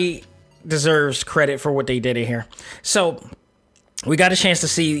everybody deserves credit for what they did in here. So we got a chance to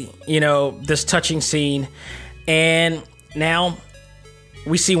see, this touching scene, and now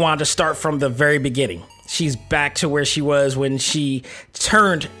we see Wanda start from the very beginning. She's back to where she was when she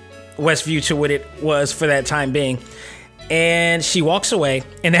turned Westview to what it was for that time being. And she walks away,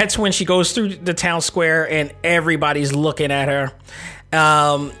 and that's when she goes through the town square and everybody's looking at her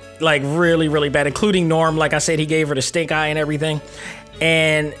like really, really bad, including Norm. Like I said, he gave her the stink eye and everything.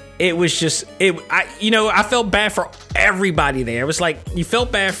 And it was just I felt bad for everybody there. It was like you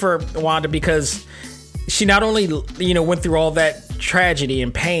felt bad for Wanda because she not only went through all that tragedy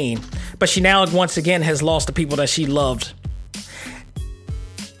and pain, but she now once again has lost the people that she loved.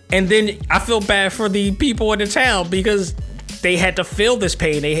 And then I feel bad for the people in the town because they had to feel this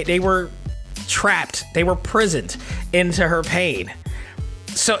pain. They were trapped. They were prisoned into her pain.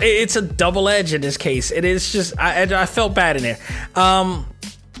 So it's a double edge in this case. It is just I felt bad in there.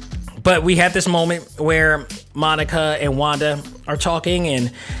 But we had this moment where Monica and Wanda are talking,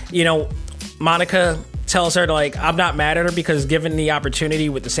 and Monica tells her like, I'm not mad at her because given the opportunity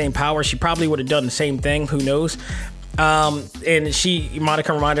with the same power, she probably would have done the same thing. Who knows? And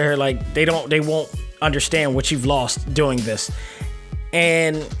Monica reminded her like they won't understand what you've lost doing this.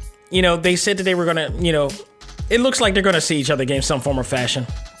 And they said that they were gonna it looks like they're gonna see each other again in some form or fashion.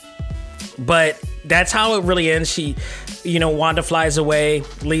 But that's how it really ends. She, Wanda flies away,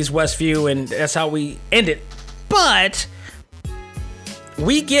 leaves Westview, and that's how we end it. But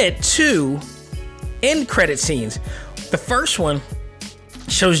we get 2 end credit scenes. The first one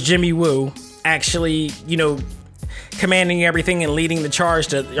shows Jimmy Woo actually, commanding everything and leading the charge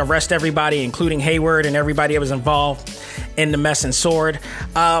to arrest everybody, including Hayward and everybody that was involved in the mess in Sword.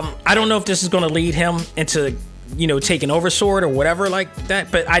 I don't know if this is going to lead him into taking over Sword or whatever like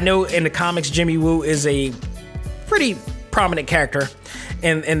that. But I know in the comics, Jimmy Woo is a pretty prominent character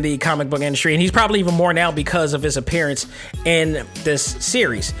in the comic book industry. And he's probably even more now because of his appearance in this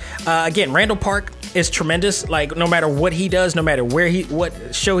series. Again, Randall Park is tremendous. Like, no matter what he does, no matter what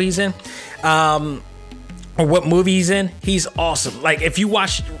show he's in, or what movie he's in, he's awesome. Like, if you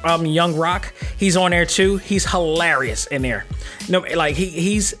watch Young Rock, he's on there too. He's hilarious in there. No, like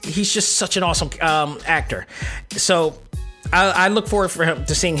he's just such an awesome actor. So I look forward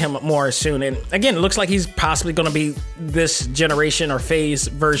to seeing him more soon. And again, it looks like he's possibly going to be this generation or phase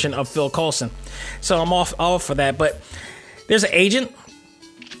version of Phil Coulson. So I'm all for that. But there's an agent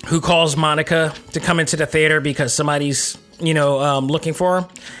who calls Monica to come into the theater because somebody's looking for her.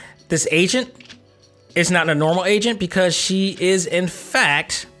 This agent is not a normal agent because she is in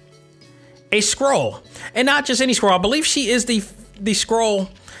fact a Skrull, and not just any Skrull. I believe she is the Skrull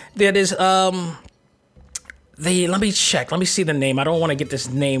that is let me check. Let me see the name. I don't want to get this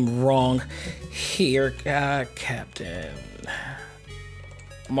name wrong here. Captain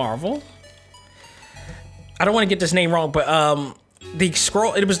Marvel. I don't want to get this name wrong, but the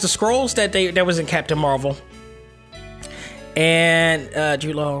Skrull. It was the Skrulls that was in Captain Marvel, and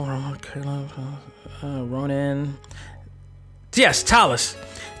Jude Law, Ronan. Yes, Talos.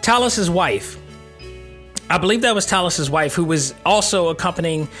 Talos' wife. I believe that was Talos' wife, who was also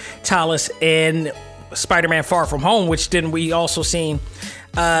accompanying Talos in Spider-Man Far From Home, which then we also seen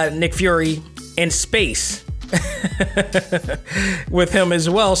Nick Fury in space with him as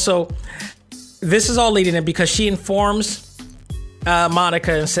well. So this is all leading in because she informs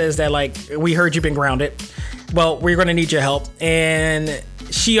Monica and says that, like, we heard you've been grounded. Well, we're going to need your help. And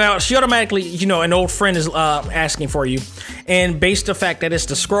she automatically, an old friend is asking for you. And based on the fact that it's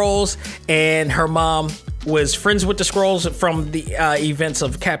the Skrulls and her mom was friends with the Skrulls from the events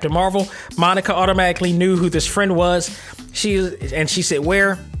of Captain Marvel, Monica automatically knew who this friend was. She said,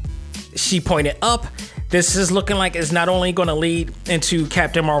 where? She pointed up. This is looking like it's not only going to lead into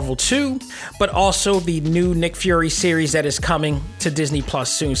Captain Marvel 2, but also the new Nick Fury series that is coming to Disney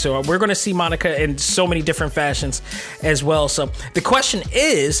Plus soon. So we're going to see Monica in so many different fashions as well. So the question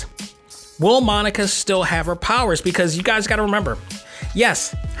is, will Monica still have her powers? Because you guys got to remember,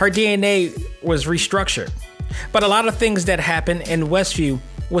 yes, her DNA was restructured, but a lot of things that happened in Westview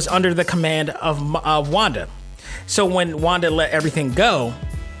was under the command of Wanda. So when Wanda let everything go,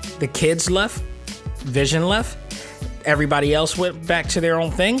 the kids left, Vision left, everybody else went back to their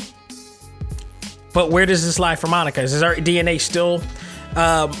own thing. But where does this lie for Monica? Is her DNA still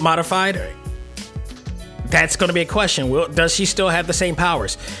modified? That's going to be a question. Does she still have the same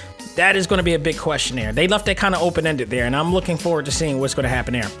powers? That is going to be a big question there. They left that kind of open-ended there, and I'm looking forward to seeing what's going to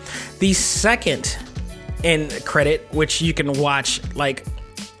happen there. The second end credit, which you can watch like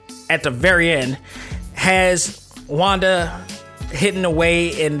at the very end, has Wanda hidden away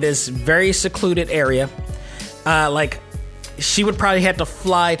in this very secluded area. Like, she would probably have to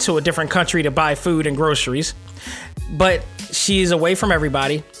fly to a different country to buy food and groceries, but she's away from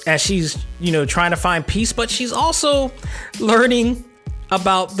everybody as she's, trying to find peace, but she's also learning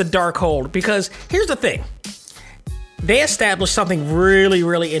about the Darkhold. Because here's the thing, they established something really,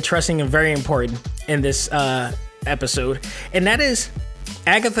 really interesting and very important in this episode, and that is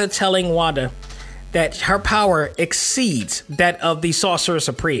Agatha telling Wanda that her power exceeds that of the Sorcerer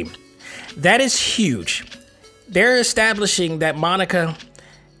Supreme. That is huge. They're establishing that Monica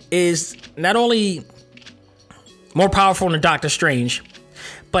is not only more powerful than Doctor Strange,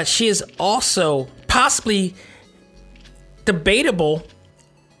 but she is also possibly debatable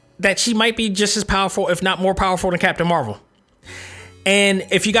that she might be just as powerful, if not more powerful, than Captain Marvel. And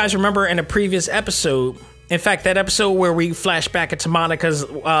if you guys remember in a previous episode, in fact, that episode where we flash back into Monica's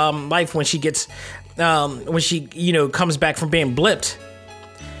life when she gets, when she, comes back from being blipped,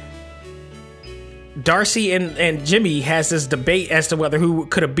 Darcy and Jimmy has this debate as to whether who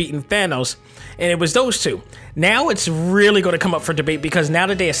could have beaten Thanos, and it was those two. Now it's really going to come up for debate, because now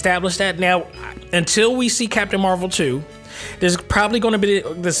that they established that, now until we see Captain Marvel 2, there's probably going to be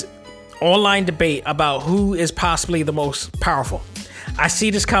this online debate about who is possibly the most powerful. I see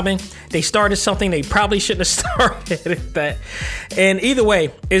this coming. They started something they probably shouldn't have started that. And either way,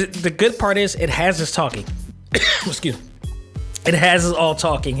 the good part is it has us talking. Excuse me. It has us all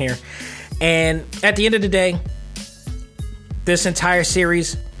talking here. And at the end of the day, this entire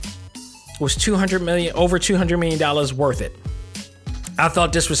series was over $200 million worth it. I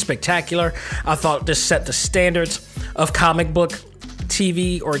thought this was spectacular. I thought this set the standards of comic book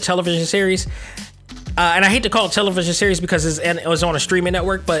TV or television series. And I hate to call it television series because it was on a streaming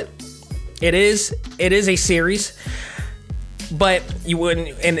network, but it is a series. But you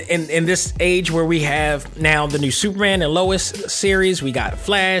wouldn't in this age where we have now the new Superman and Lois series, we got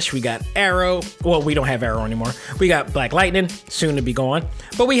Flash, we got Arrow. Well, we don't have Arrow anymore. We got Black Lightning, soon to be gone.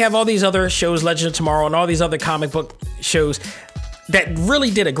 But we have all these other shows, Legend of Tomorrow, and all these other comic book shows that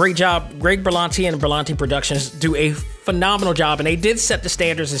really did a great job. Greg Berlanti and Berlanti Productions do a phenomenal job, and they did set the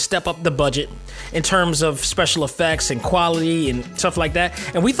standards and step up the budget in terms of special effects and quality and stuff like that.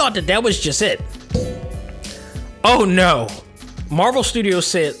 And we thought that was just it. Oh no. Marvel Studios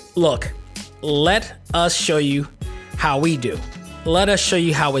said, look, let us show you how we do. Let us show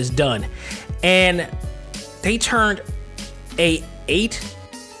you how it's done. And they turned a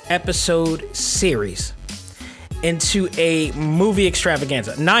 8-episode series into a movie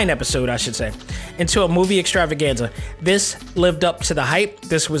extravaganza. 9-episode, I should say. Into a movie extravaganza. This lived up to the hype.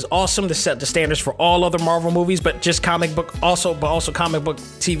 This was awesome to set the standards for all other Marvel movies, but just comic book also, but also comic book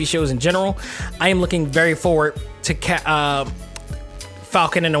TV shows in general. I am looking very forward to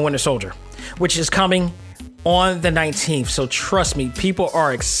Falcon and the Winter Soldier, which is coming on the 19th. So trust me, people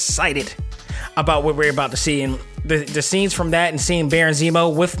are excited about what we're about to see. And the scenes from that and seeing Baron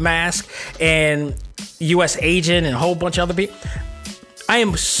Zemo with mask and U.S. Agent and a whole bunch of other people. I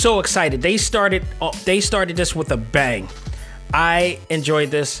am so excited. They started this with a bang. I enjoyed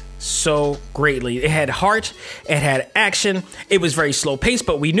this so greatly. It had heart. It had action. It was very slow paced,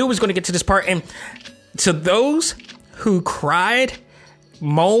 but we knew it was going to get to this part. And to those who cried,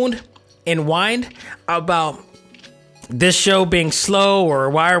 moaned, and whined about this show being slow or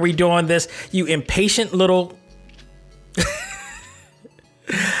why are we doing this, you impatient little...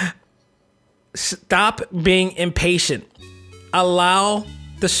 Stop being impatient. Allow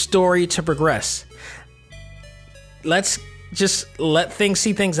the story to progress. Let's just let things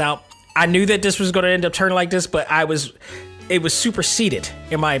see things out. I knew that this was going to end up turning like this, but it was superseded,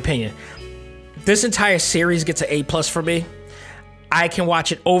 in my opinion. This entire series gets an A+ for me. I can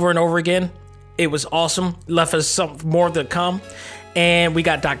watch it over and over again. It was awesome. Left us some more to come. And we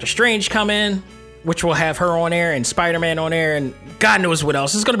got Doctor Strange coming, which will have her on air, and Spider-Man on air, and God knows what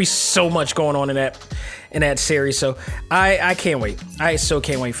else. There's going to be so much going on in that series. So I can't wait. I so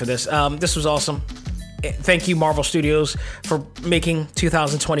can't wait for this. This was awesome. Thank you, Marvel Studios, for making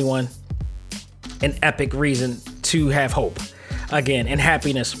 2021 an epic reason to have hope again and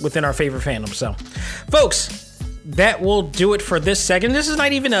happiness within our favorite fandom. So, folks, that will do it for this segment. This is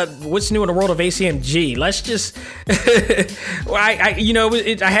not even a what's new in the world of ACMG. Let's just, I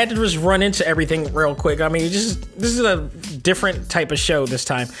had to just run into everything real quick. I mean, this is a different type of show this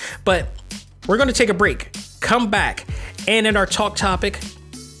time, but we're going to take a break, come back, and in our talk topic,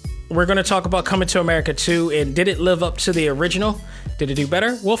 we're going to talk about Coming to America 2, and did it live up to the original? Did it do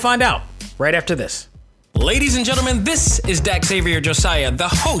better? We'll find out right after this. Ladies and gentlemen, this is Dak Xavier Josiah, the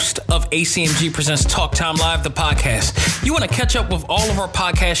host of ACMG Presents Talk Time Live, the podcast. You want to catch up with all of our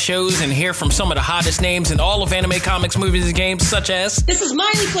podcast shows and hear from some of the hottest names in all of anime, comics, movies, and games, such as... This is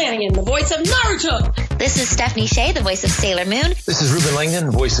Miley Flanagan, the voice of Naruto. This is Stephanie Shea, the voice of Sailor Moon. This is Ruben Langdon,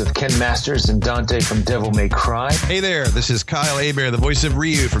 voice of Ken Masters and Dante from Devil May Cry. Hey there, this is Kyle Hebert, the voice of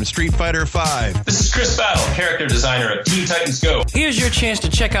Ryu from Street Fighter V. This is Chris Battle, character designer of Teen Titans Go. Here's your chance to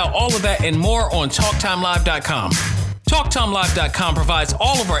check out all of that and more on TalkTimeLive.com. TalkTimeLive.com provides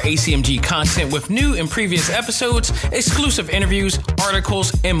all of our ACMG content with new and previous episodes, exclusive interviews,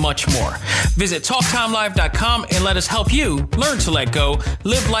 articles, and much more. Visit TalkTimeLive.com and let us help you learn to let go,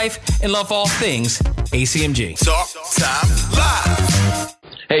 live life, and love all things ACMG. Talk Time Live.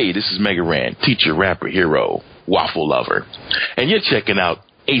 Hey, this is Mega Ran, teacher, rapper, hero, waffle lover. And you're checking out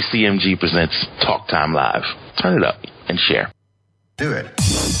ACMG Presents Talk Time Live. Turn it up and share. Do it.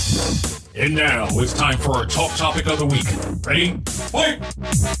 And now it's time for our talk topic of the week. Ready? Fight!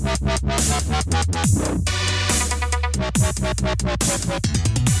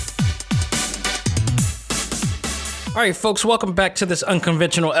 All right, folks, welcome back to this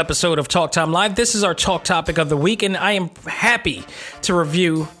unconventional episode of Talk Time Live. This is our talk topic of the week, and I am happy to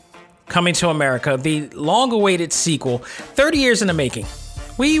review Coming to America, the long-awaited sequel, 30 years in the making.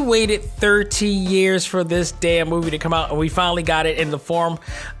 We waited 30 years for this damn movie to come out, and we finally got it in the form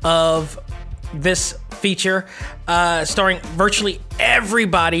of this feature, starring virtually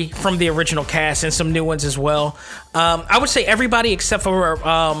everybody from the original cast and some new ones as well. I would say everybody except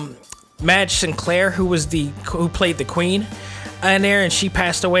for Madge Sinclair, who played the Queen in there, and she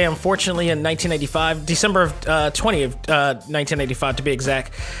passed away unfortunately in 1985, December of 20th, 1985 to be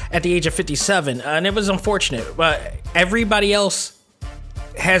exact, at the age of 57, and it was unfortunate. But everybody else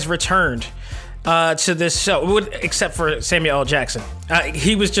has returned to this show, except for Samuel L. Jackson.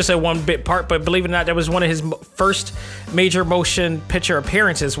 He was just a one-bit part, but believe it or not, that was one of his first major motion picture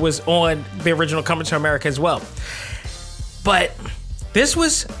appearances, was on the original Coming to America as well. But this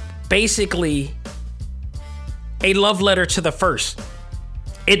was basically a love letter to the first.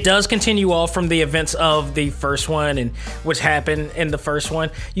 It does continue off from the events of the first one and what's happened in the first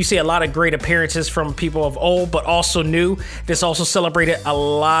one. You see a lot of great appearances from people of old, but also new. This also celebrated a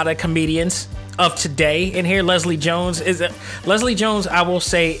lot of comedians of today in here. Leslie Jones, I will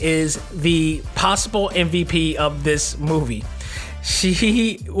say, is the possible MVP of this movie.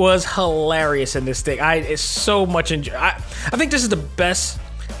 She was hilarious in this thing. I so much enjoy. I think this is the best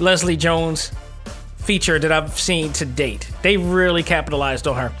Leslie Jones feature that I've seen to date. They really capitalized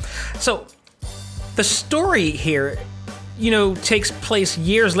on her. So the story here, takes place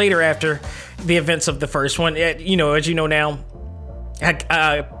years later after the events of the first one. As you know now,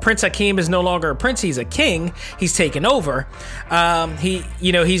 Prince Hakeem is no longer a prince; he's a king. He's taken over.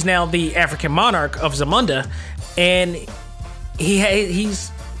 He's now the African monarch of Zamunda, and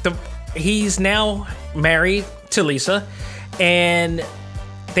he's now married to Lisa, and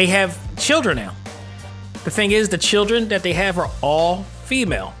they have children now. The thing is, the children that they have are all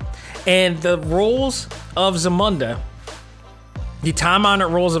female. And the rules of Zamunda, the time-honored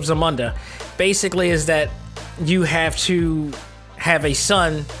rules of Zamunda, basically is that you have to have a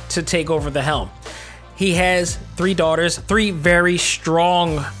son to take over the helm. He has 3 daughters, 3 very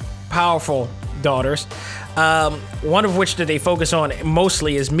strong, powerful daughters. One of which that they focus on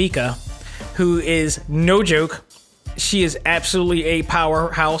mostly is Mika, who is no joke. She is absolutely a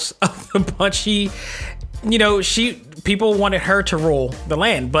powerhouse of the bunch. People wanted her to rule the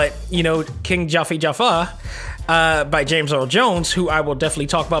land, but King Jaffa by James Earl Jones, who I will definitely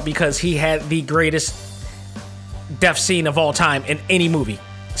talk about because he had the greatest death scene of all time in any movie.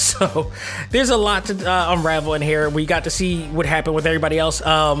 So there's a lot to unravel in here. We got to see what happened with everybody else.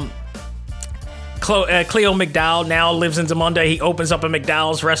 Cleo McDowell now lives in Zamunda. He opens up a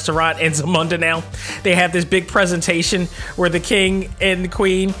McDowell's restaurant in Zamunda now. They have this big presentation where the king and the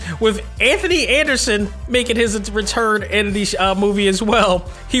queen, with Anthony Anderson making his return in the movie as well.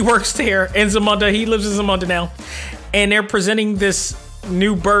 He works there in Zamunda. He lives in Zamunda now. And they're presenting this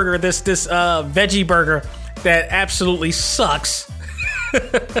new burger, this veggie burger that absolutely sucks.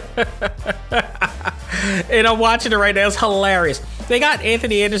 And I'm watching it right now. It's hilarious. They got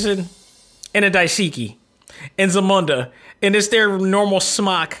Anthony Anderson in a daisiki in Zamunda, and it's their normal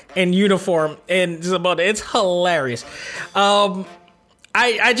smock and uniform in Zamunda. It's hilarious.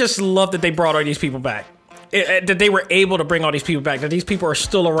 I just love that they brought all these people back. That they were able to bring all these people back, that these people are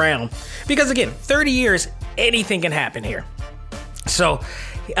still around. Because again, 30 years, anything can happen here. So,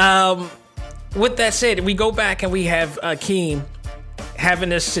 with that said, we go back and we have Akeem having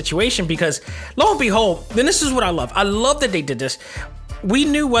this situation because, lo and behold, then this is what I love. I love that they did this. We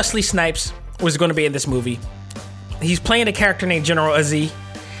knew Wesley Snipes was going to be in this movie. He's playing a character named General Aziz.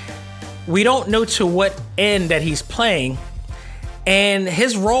 We don't know to what end that he's playing, and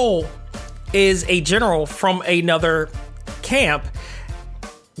his role is a general from another camp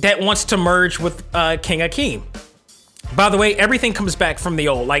that wants to merge with King Akeem. By the way, everything comes back from the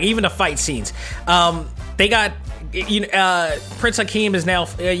old, like even the fight scenes. They got Prince Hakeem is now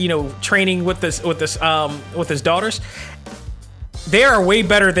training with his daughters. They are way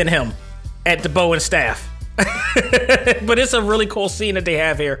better than him at the bow and staff. But it's a really cool scene that they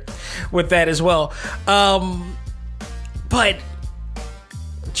have here with that as well. But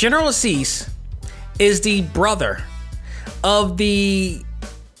General Aziz is the brother of the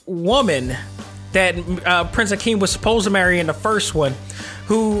woman that Prince Akeem was supposed to marry in the first one,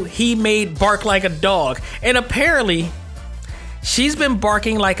 who he made bark like a dog. And apparently, she's been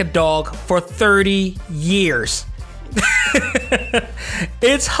barking like a dog for 30 years.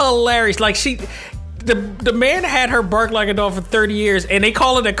 It's hilarious. Like, the man had her bark like a dog for 30 years, and they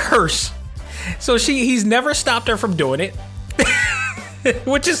call it a curse. So he's never stopped her from doing it.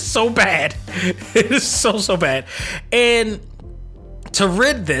 Which is so bad. It is so bad. And to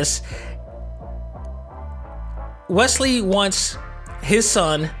rid this, Wesley wants his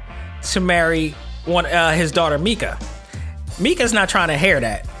son to marry his daughter Mika. Mika's not trying to hear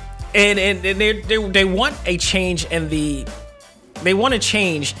that, and they want a change in the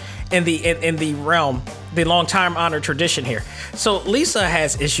realm, the long time honored tradition here. So Lisa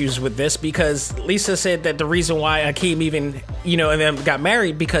has issues with this because Lisa said that the reason why Akeem even and them got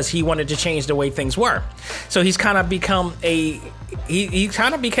married because he wanted to change the way things were. So he's kind of become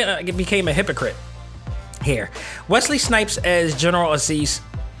became a hypocrite here. Wesley Snipes as General Aziz,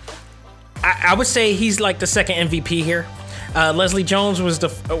 I would say he's like the second MVP here. Leslie Jones was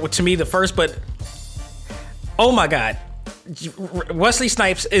to me the first, but oh my God, Wesley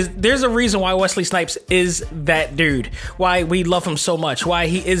Snipes there's a reason why Wesley Snipes is that dude, why we love him so much, why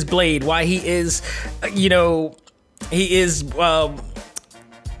he is Blade, why he is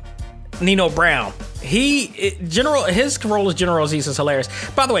Nino Brown. His role as General Aziz is hilarious.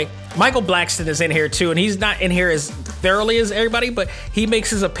 By the way, Michael Blackston is in here too, and he's not in here as thoroughly as everybody, but he makes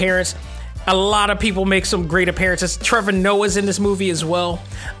his appearance. A lot of people make some great appearances. Trevor Noah's in this movie as well.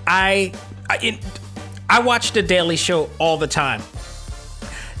 I watch The Daily Show all the time.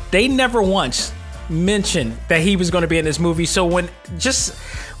 They never once mentioned that he was going to be in this movie. So when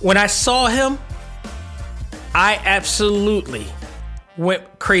I saw him, I absolutely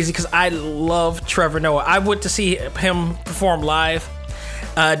went crazy because I love Trevor Noah. I went to see him perform live,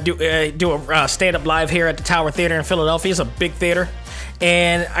 do a stand-up live here at the Tower Theater in Philadelphia. It's a big theater,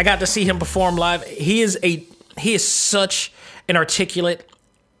 and I got to see him perform live. He is such an articulate,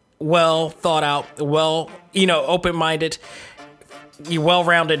 well thought out, open-minded,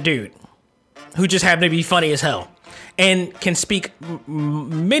 well-rounded dude who just happened to be funny as hell and can speak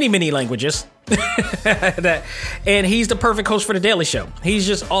many languages. And he's the perfect host for The Daily Show. He's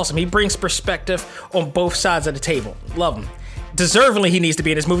just awesome. He brings perspective on both sides of the table. Love him. Deservingly, he needs to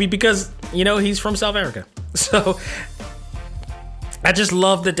be in this movie because he's from South Africa. So I just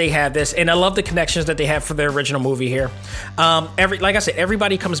love that they have this, and I love the connections that they have for the original movie here. Like I said,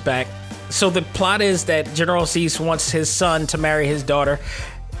 everybody comes back. So the plot is that General Aziz wants his son to marry his daughter.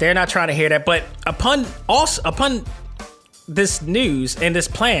 They're not trying to hear that, but upon this news and this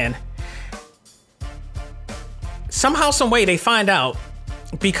plan, somehow, some way, they find out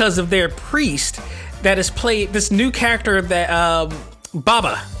because of their priest that is played, this new character that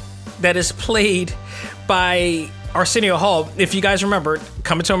Baba, that is played by Arsenio Hall. If you guys remember,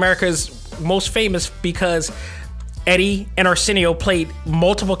 Coming to America is most famous because Eddie and Arsenio played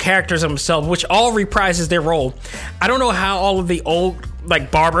multiple characters of themselves, which all reprises their role. I don't know how all of the old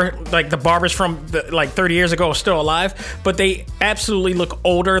the barbers from 30 years ago are still alive, but they absolutely look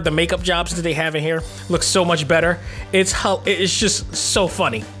older. The makeup jobs that they have in here look so much better. It's just so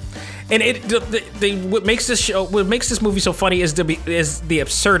funny. And what makes this movie so funny is the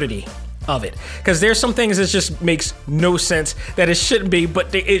absurdity of it, because there's some things that just makes no sense that it shouldn't be,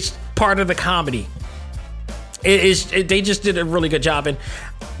 but it's part of the comedy. They just did a really good job, and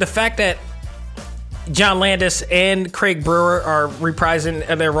the fact that John Landis and Craig Brewer are reprising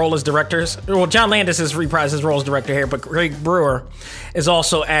their role as directors. Well, John Landis has reprised his role as director here, but Craig Brewer is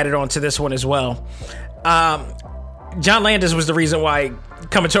also added on to this one as well. John Landis was the reason why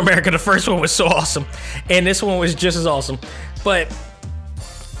Coming to America, the first one, was so awesome, and this one was just as awesome. But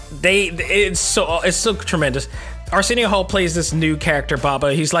it's so tremendous. Arsenio Hall plays this new character,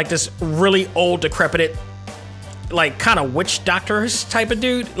 Baba. He's like this really old, decrepit, like kind of witch doctor type of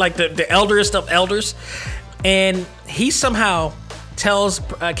dude, like the elderest of elders. And he somehow tells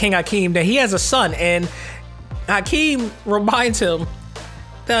King Akeem that he has a son, and Akeem reminds him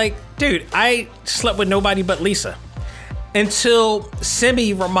that, like, dude, I slept with nobody but Lisa. Until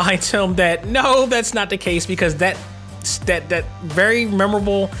Simi reminds him that no, that's not the case, because that very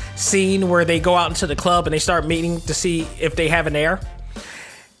memorable scene where they go out into the club and they start meeting to see if they have an heir.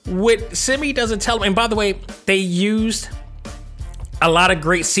 What Simi doesn't tell him, and by the way, they used a lot of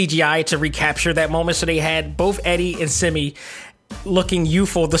great CGI to recapture that moment, so they had both Eddie and Simi looking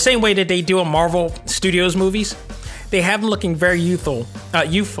youthful, the same way that they do in Marvel Studios movies. They have them looking very youthful,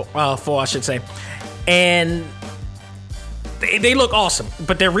 I should say, and they look awesome.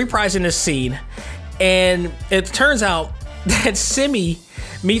 But they're reprising this scene, and it turns out that Simi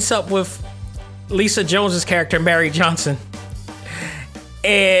meets up with Lisa Jones's character, Mary Johnson,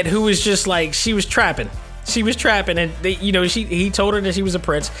 and who was just like, she was trapping, and they, he told her that she was a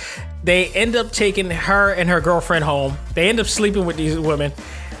prince. They end up taking her and her girlfriend home. They end up sleeping with these women.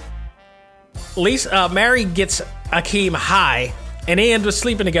 Mary gets Akeem high, and they end up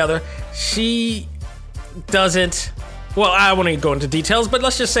sleeping together. She doesn't. Well, I won't even go into details, but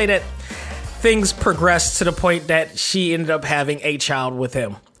let's just say that things progressed to the point that she ended up having a child with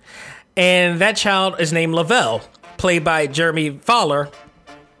him. And that child is named Lavelle, played by Jeremy Fowler,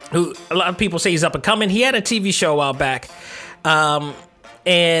 who a lot of people say he's up and coming. He had a TV show a while back,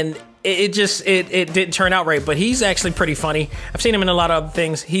 and it didn't turn out right, but he's actually pretty funny. I've seen him in a lot of other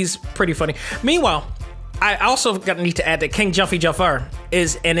things. He's pretty funny. Meanwhile, I also need to add that King Jafi Jafar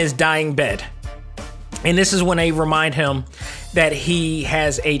is in his dying bed. And this is when they remind him that he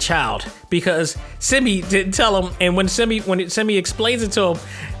has a child, because Simi didn't tell him. And when Simi explains it to him,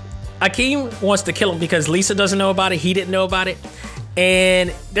 Akeem wants to kill him because Lisa doesn't know about it. He didn't know about it.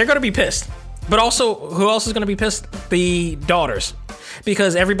 And they're going to be pissed. But also, who else is going to be pissed? The daughters.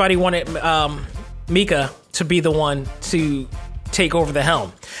 Because everybody wanted Mika to be the one to take over the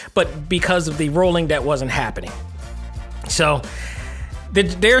helm. But because of the ruling, that wasn't happening. So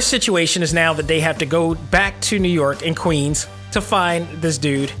their situation is now that they have to go back to New York and Queens to find this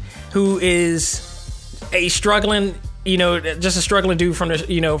dude who is a struggling, just a struggling dude from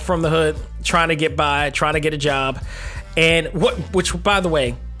the hood, trying to get by, trying to get a job. And which by the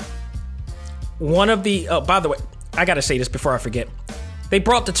way, I got to say this before I forget. They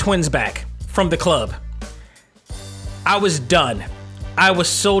brought the twins back from the club. I was done. I was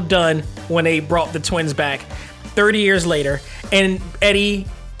so done when they brought the twins back 30 years later. And Eddie,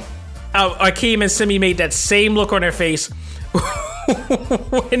 Akeem and Simi made that same look on their face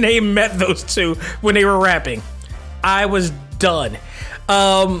when they met those two, when they were rapping. I was done.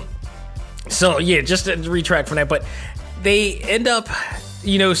 So yeah, just to retract from that. But they end up,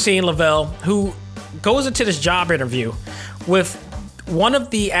 seeing Lavelle, who goes into this job interview with one of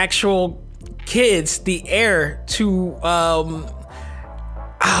the actual kids, the heir to,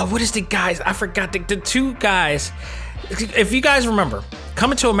 what is the guys? I forgot the two guys. If you guys remember,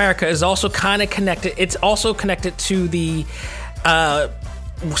 Coming to America is also kind of connected. It's also connected to the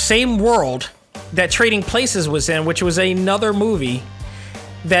same world that Trading Places was in, which was another movie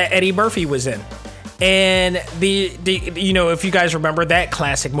that Eddie Murphy was in. And if you guys remember that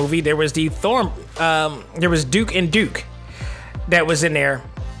classic movie, there was there was Duke and Duke that was in there.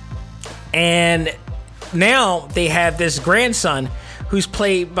 And now they have this grandson who's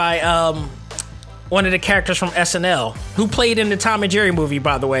played by one of the characters from SNL, who played in the Tom and Jerry movie,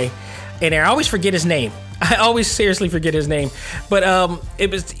 by the way, in there. I always forget his name. I always seriously forget his name. But it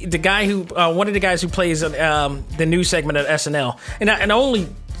was the guy who, one of the guys who plays the news segment of SNL. And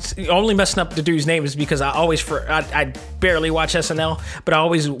only messing up the dude's name is because I barely watch SNL,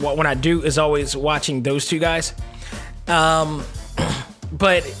 but when I do is always watching those two guys.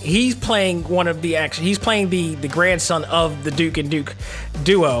 But he's playing he's playing the grandson of the Duke and Duke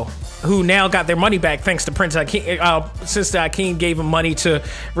duo, who now got their money back thanks to Prince Akeem, since Akeem gave him money to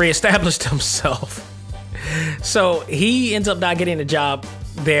reestablish himself. So he ends up not getting a job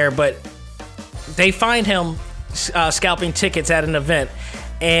there, but they find him scalping tickets at an event.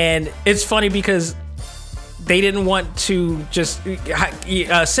 And it's funny because they didn't want to just...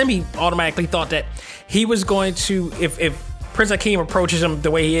 Simi automatically thought that he was going to... If Prince Akeem approaches him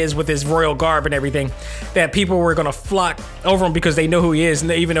the way he is with his royal garb and everything, that people were going to flock over him because they know who he is.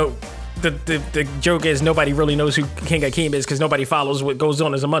 And even though the joke is nobody really knows who King Akeem is because nobody follows what goes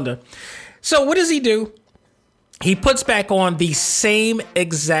on in Zamunda. So what does he do? He puts back on the same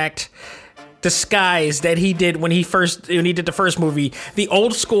exact disguise that he did when he did the first movie, the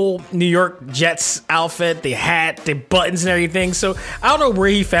old school New York Jets outfit, the hat, the buttons and everything. So I don't know where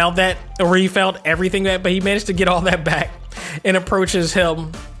he found that or where he found everything that, but he managed to get all that back and approaches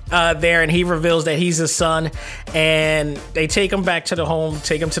him there, and he reveals that he's his son, and they take him back to the home,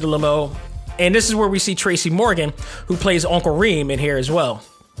 take him to the limo. And this is where we see Tracy Morgan, who plays Uncle Reem, in here as well.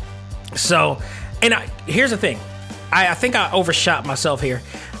 So, and here's the thing. I think I overshot myself here.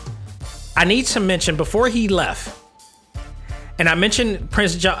 I need to mention, before he left, and I mentioned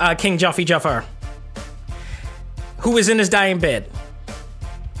King Jafi Jafar, who is in his dying bed.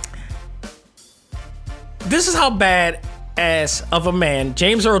 This is how bad ass of a man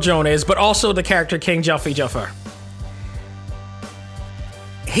James Earl Jones is, but also the character King Jafi Jafar.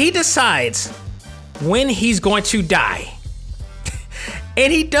 He decides when he's going to die.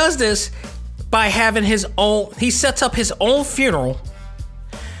 And he does this by having he sets up his own funeral,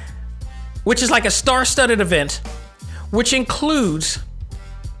 which is like a star-studded event, which includes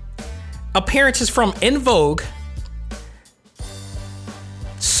appearances from En Vogue,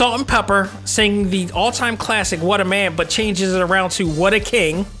 Salt and Pepper singing the all-time classic What a Man, but changes it around to What a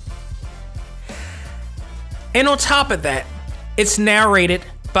King. And on top of that, it's narrated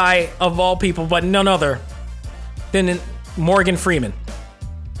by, of all people, but none other than Morgan Freeman.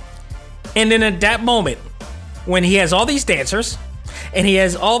 And then at that moment, when he has all these dancers and he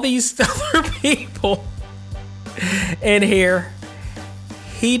has all these other people in here,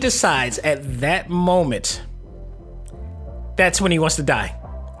 he decides at that moment, that's when he wants to die.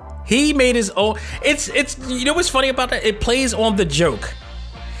 He made his own. It's you know what's funny about that? It plays on the joke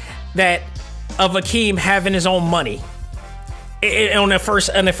that of Akeem having his own money on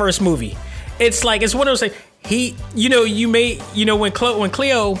the first movie. It's like, it's one of those things. When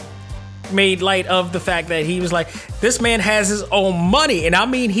Cleo made light of the fact that he was like, this man has his own money, and I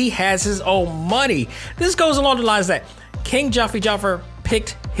mean he has his own money. This goes along the lines that King Jaffar Jafar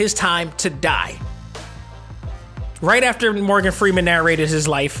picked his time to die. Right after Morgan Freeman narrated his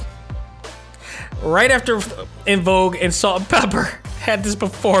life, right after En Vogue and Salt and Pepper had this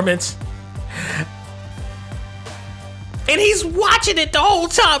performance, and he's watching it the whole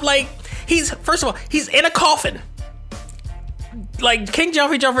time. Like, first of all, he's in a coffin. Like, King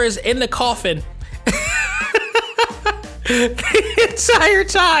Jaffar Jafar is in the coffin the entire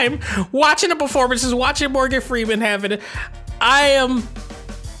time, watching the performances, watching Morgan Freeman having it. I am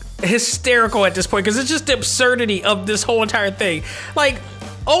hysterical at this point because it's just the absurdity of this whole entire thing. Like,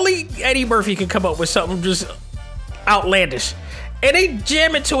 only Eddie Murphy can come up with something just outlandish, and they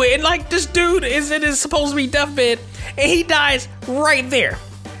jam into it. And like, this dude is in his supposed to be deathbed, and he dies right there.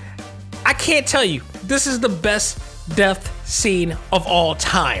 I can't tell you, this is the best death scene of all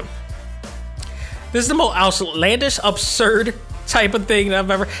time. This is the most outlandish, absurd type of thing that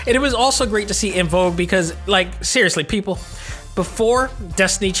I've ever. And it was also great to see En Vogue because, like, seriously, people, before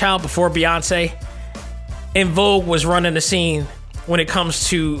Destiny Child, before Beyonce, En Vogue was running the scene when it comes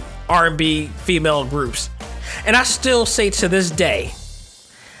to R&B female groups. And I still say to this day,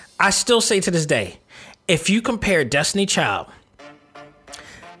 if you compare Destiny Child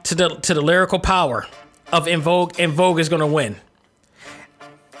to the lyrical power of En Vogue, En Vogue is gonna win.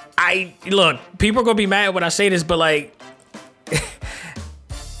 Look, people are gonna be mad when I say this, but like,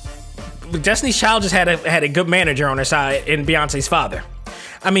 Destiny's Child just had a good manager on her side in Beyonce's father.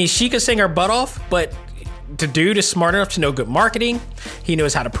 I mean, she could sing her butt off, but the dude is smart enough to know good marketing. He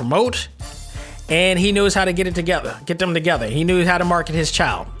knows how to promote, and he knows how to get them together. He knew how to market his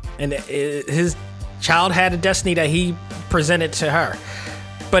child, and his child had a destiny that he presented to her.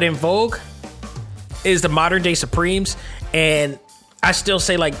 But En Vogue is the modern day Supremes, and I still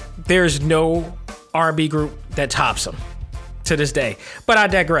say, like, there's no R&B group that tops them to this day. But I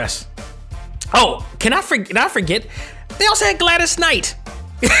digress. Oh, can I forget? They also had Gladys Knight.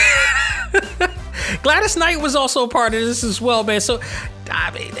 Gladys Knight was also a part of this as well, man. So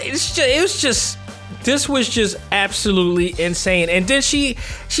I mean, this was just absolutely insane. And then she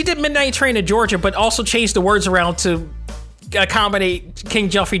did Midnight Train to Georgia, but also changed the words around to accommodate King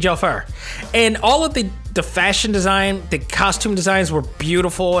Jaffar Jafar. And all of the fashion design, the costume designs were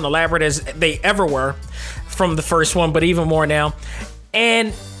beautiful and elaborate as they ever were from the first one, but even more now.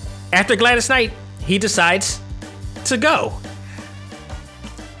 And after Gladys Knight, he decides to go.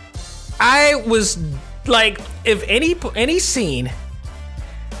 I was like, if any scene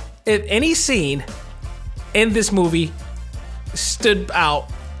in this movie stood out,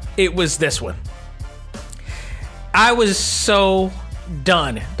 it was this one. I was so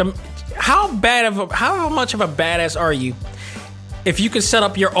done. How much of a badass are you if you can set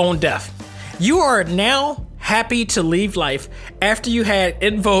up your own death? You are now happy to leave life after you had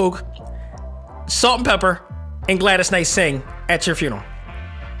En Vogue, Salt and Pepper, and Gladys Knight sing at your funeral.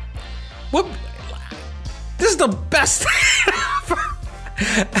 What? This is the best ever.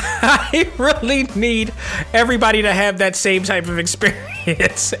 I really need everybody to have that same type of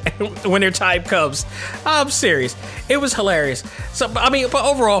experience when their time comes. I'm serious. It was hilarious. So, I mean, but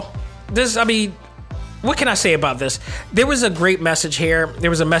overall, what can I say about this? There was a great message here. There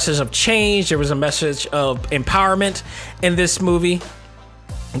was a message of change. There was a message of empowerment in this movie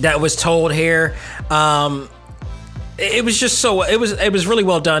that was told here. It was just it was really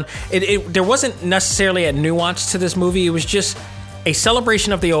well done. There wasn't necessarily a nuance to this movie. It was just a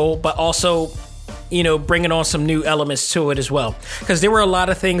celebration of the old, but also, bringing on some new elements to it as well. Because there were a lot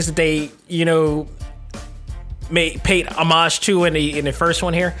of things that they, paid homage to in the first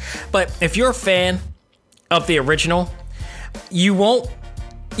one here. But if you're a fan of the original, you will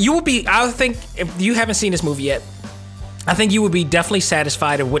be, I think, if you haven't seen this movie yet, I think you would be definitely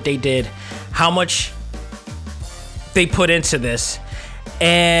satisfied of what they did, how much they put into this,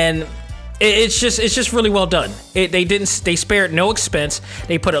 and It's just really well done. They spared no expense.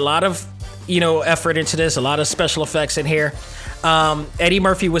 They put a lot of effort into this, a lot of special effects in here. Eddie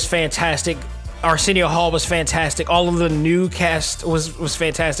Murphy was fantastic. Arsenio Hall was fantastic. All of the new cast was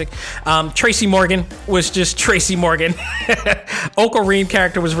fantastic. Tracy Morgan was just Tracy Morgan. Uncle Reem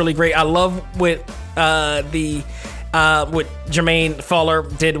character was really great. I love what Jermaine Fowler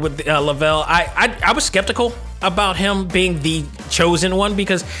did with Lavelle. I was skeptical about him being the chosen one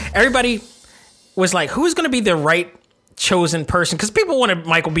because everybody was like, who's going to be the right chosen person? Because people wanted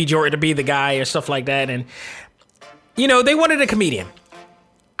Michael B. Jordan to be the guy or stuff like that. And, they wanted a comedian.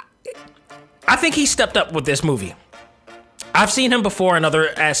 I think he stepped up with this movie. I've seen him before in other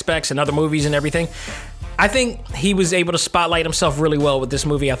aspects and other movies and everything. I think he was able to spotlight himself really well with this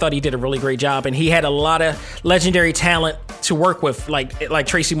movie. I thought he did a really great job, and he had a lot of legendary talent to work with, like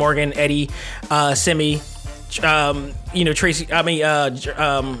Tracy Morgan, Eddie, Simi,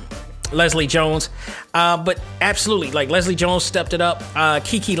 Leslie Jones. But absolutely, like Leslie Jones stepped it up.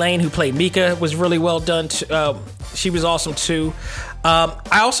 Kiki Lane, who played Mika, was really well done. She was awesome too.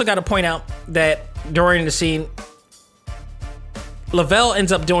 I also got to point out that during the scene, Lavelle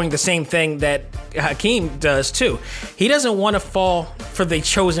ends up doing the same thing that Hakeem does too. He doesn't want to fall for the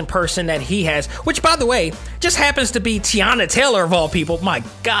chosen person that he has, which, by the way, just happens to be Tiana Taylor of all people. My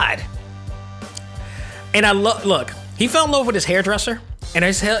God. And look, he fell in love with his hairdresser, and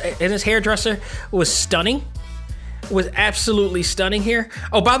his hairdresser was stunning. Was absolutely stunning here.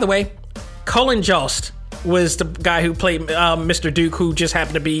 Oh, by the way, Colin Jost was the guy who played Mr. Duke, who just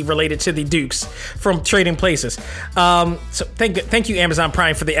happened to be related to the Dukes from Trading Places. So thank you, Amazon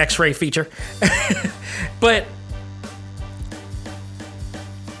Prime, for the X-ray feature. But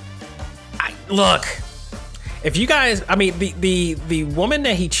look, if you guys, I mean, the woman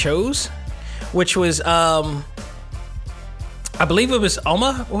that he chose, which was I believe it was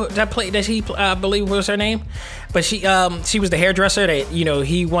Oma I believe was her name, but she was the hairdresser that he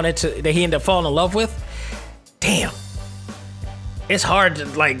ended up falling in love with. Damn, it's hard to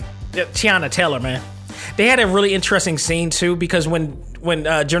Tiana Taylor, man. They had a really interesting scene too, because when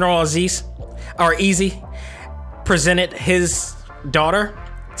General Easy presented his daughter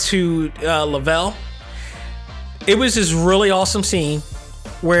to Lavelle, it was this really awesome scene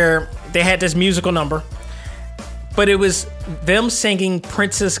where they had this musical number, but it was them singing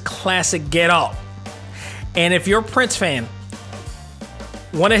Prince's classic "Get Up." And if you're a Prince fan,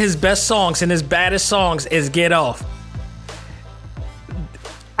 one of his best songs and his baddest songs is "Get Off."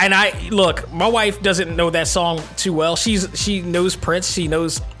 And my wife doesn't know that song too well. She knows Prince. She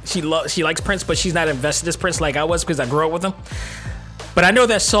likes Prince, but she's not invested as Prince like I was because I grew up with him. But I know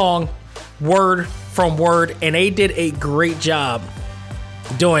that song word from word, and they did a great job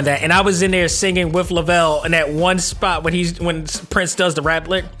doing that. And I was in there singing with Lavelle in that one spot when Prince does the rap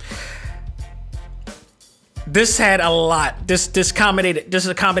lick. This had a lot. This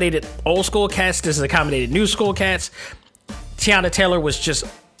accommodated old school cats. This accommodated new school cats. Tiana Taylor was just,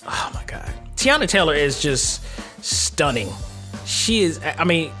 oh my God. Tiana Taylor is just stunning. She is, I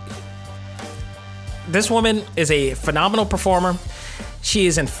mean, this woman is a phenomenal performer. She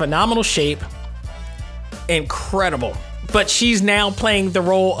is in phenomenal shape. Incredible. But she's now playing the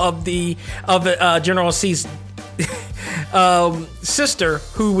role of General C's sister,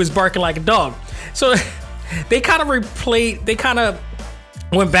 who was barking like a dog. So they kind of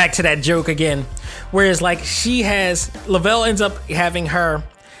went back to that joke again, whereas Lavelle ends up having her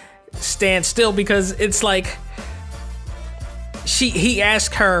stand still because it's like he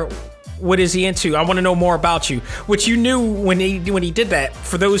asked her, what is he into? I want to know more about you, which you knew when he did that.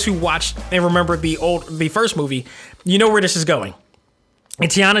 For those who watched and remember the first movie, you know where this is going.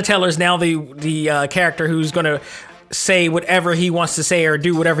 And Tiana Taylor is now the character who's going to say whatever he wants to say or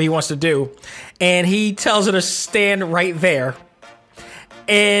do whatever he wants to do. And he tells her to stand right there.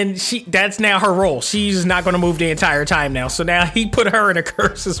 And that's now her role. She's not going to move the entire time now. So now he put her in a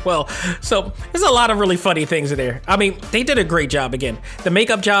curse as well. So there's a lot of really funny things in there. I mean, they did a great job again. The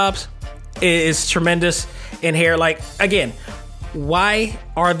makeup jobs is tremendous in here. Like, again, why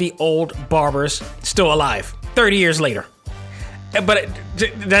are the old barbers still alive 30 years later? But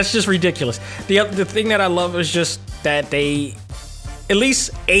that's just ridiculous. The thing that I love is just that they at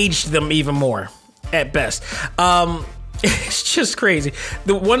least aged them even more at best. It's just crazy.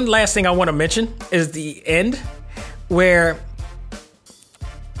 The one last thing I want to mention is the end where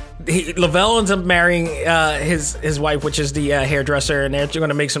Lavelle ends up marrying his wife, which is the hairdresser, and they're going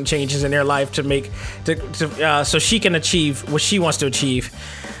to make some changes in their life so she can achieve what she wants to achieve.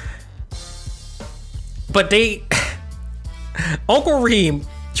 But Uncle Reem,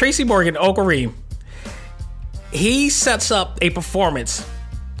 Tracy Morgan, Uncle Reem, he sets up a performance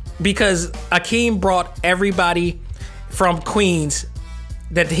because Akeem brought everybody from Queens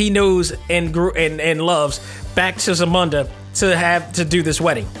that he knows and loves back to Zamunda to do this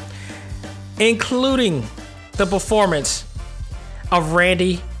wedding, including the performance of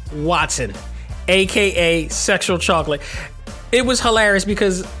Randy Watson, aka Sexual Chocolate. It was hilarious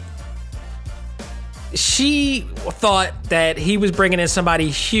because she thought that he was bringing in somebody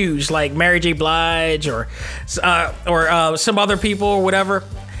huge like Mary J. Blige or some other people or whatever.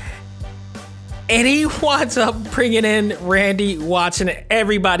 And he winds up bringing in Randy Watson.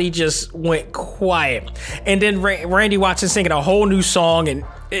 Everybody just went quiet. And then Randy Watson singing a whole new song, and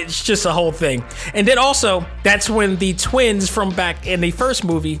it's just a whole thing. And then also, that's when the twins from back in the first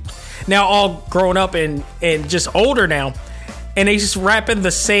movie, now all grown up and just older now, and they just rapping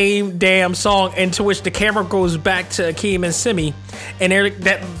the same damn song, into which the camera goes back to Akeem and Simi, and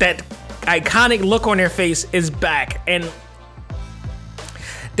that iconic look on their face is back. And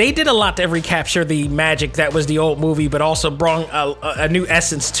they did a lot to recapture the magic that was the old movie, but also brought a new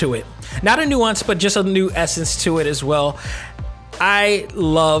essence to it. Not a nuance, but just a new essence to it as well. I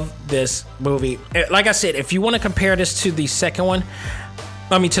love this movie. Like I said, if you want to compare this to the second one,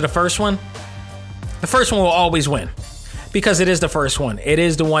 to the first one will always win. Because it is the first one. It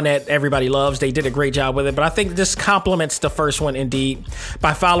is the one that everybody loves. They did a great job with it. But I think this complements the first one indeed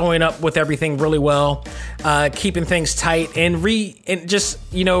by following up with everything really well, keeping things tight, and just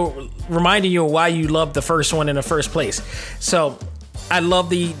reminding you of why you loved the first one in the first place. So I love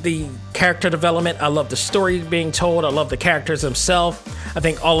the character development. I love the story being told. I love the characters themselves. I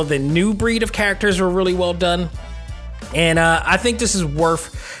think all of the new breed of characters were really well done. And I think this is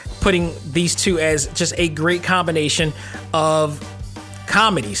worth putting these two as just a great combination of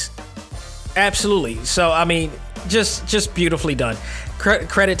comedies. Absolutely. So, just beautifully done.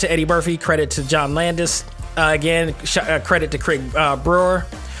 Credit to Eddie Murphy, credit to John Landis. Again, credit to Craig Brewer,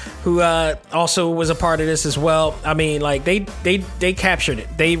 who also was a part of this as well. They captured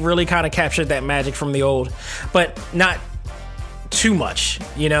it. They really kind of captured that magic from the old, but not too much,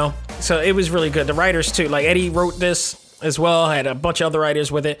 So it was really good. The writers too, like Eddie wrote this as well, had a bunch of other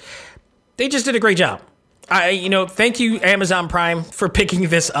writers with it. They just did a great job. Thank you, Amazon Prime, for picking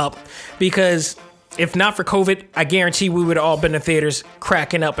this up, because if not for COVID, I guarantee we would have all been in theaters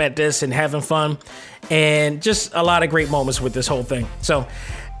cracking up at this and having fun, and just a lot of great moments with this whole thing. So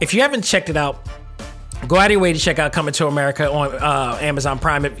if you haven't checked it out, go out of your way to check out Coming to America on Amazon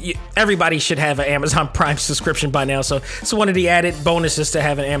Prime. Everybody should have an Amazon Prime subscription by now, so it's one of the added bonuses to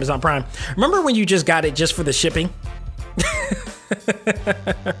having Amazon Prime. Remember when you just got it just for the shipping?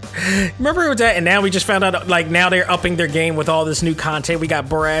 Remember with that? And now we just found out, now they're upping their game with all this new content. We got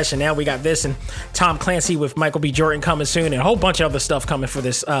Borash, and now we got this, and Tom Clancy with Michael B. Jordan coming soon, and a whole bunch of other stuff coming for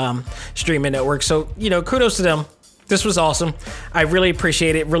this streaming network. So, kudos to them. This was awesome. I really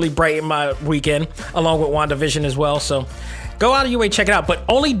appreciate it. Really brightened my weekend, along with WandaVision as well. So go out of your way, check it out, but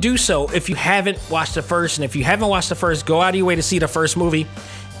only do so if you haven't watched the first. And if you haven't watched the first, go out of your way to see the first movie.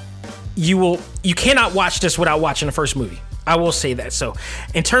 You cannot watch this without watching the first movie. I will say that. So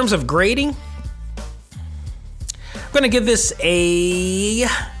in terms of grading, I'm going to give this A-.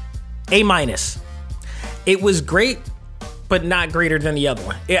 It was great, but not greater than the other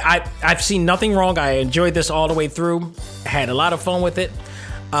one. I've seen nothing wrong. I enjoyed this all the way through. Had a lot of fun with it.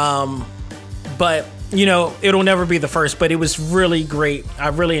 But, it'll never be the first, but it was really great. I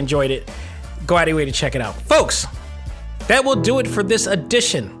really enjoyed it. Go out of your way to check it out. Folks, that will do it for this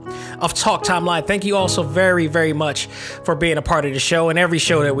edition of Talk Time Live. Thank you all so very, very much for being a part of the show and every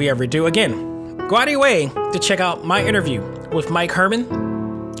show that we ever do. Again, go out of your way to check out my interview with Mike Herman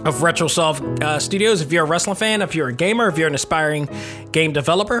of RetroSoft Studios. If you're a wrestling fan, if you're a gamer, if you're an aspiring game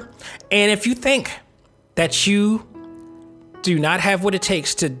developer, and if you think that you do not have what it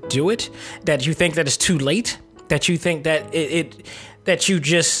takes to do it, that you think that it's too late, that you think that that you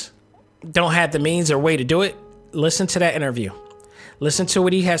just don't have the means or way to do it, listen to that interview. Listen to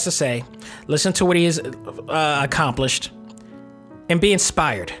what he has to say. Listen to what he has accomplished. And be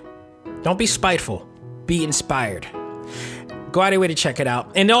inspired. Don't be spiteful. Be inspired. Go out of your way to check it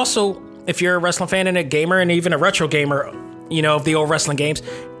out. And also, if you're a wrestling fan and a gamer and even a retro gamer, of the old wrestling games,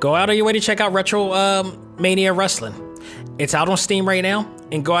 go out of your way to check out Retro Mania Wrestling. It's out on Steam right now.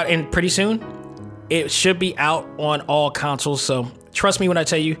 And go out, and pretty soon, it should be out on all consoles. So trust me when I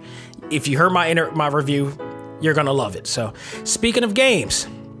tell you, if you heard my review, you're going to love it. So, speaking of games,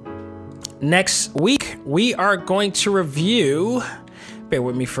 next week we are going to review, bear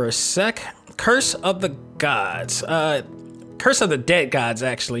with me for a sec, Curse of the Gods. Curse of the Dead Gods,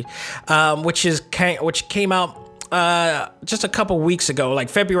 actually, which came out just a couple weeks ago, like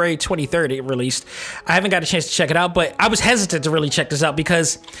February 23rd it released. I haven't got a chance to check it out, but I was hesitant to really check this out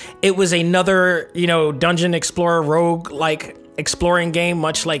because it was another, dungeon explorer rogue like exploring game,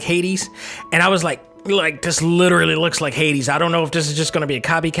 much like Hades. And I was like this literally looks like Hades. I don't know if this is just going to be a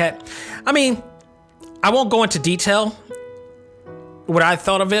copycat. I mean, I won't go into detail what I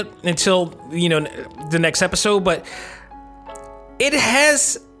thought of it until, the next episode, but it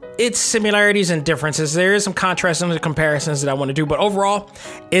has its similarities and differences. There is some contrast and comparisons that I want to do, but overall,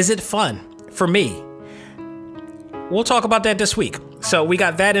 is it fun for me? We'll talk about that this week. So we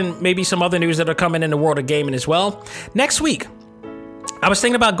got that and maybe some other news that are coming in the world of gaming as well. Next week, I was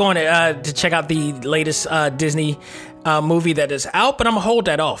thinking about going to check out the latest Disney movie that is out, but I'm going to hold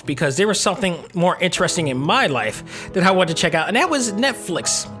that off because there was something more interesting in my life that I wanted to check out, and that was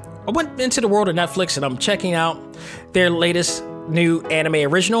Netflix. I went into the world of Netflix, and I'm checking out their latest new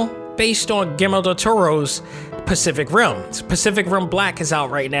anime original based on Guillermo del Toro's Pacific Rim. Pacific Rim Black is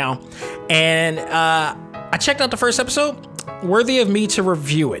out right now, and I checked out the first episode. Worthy of me to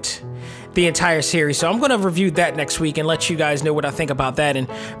review it, the entire series. So I'm going to review that next week and let you guys know what I think about that and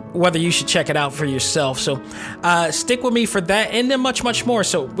whether you should check it out for yourself. So stick with me for that and then much, much more.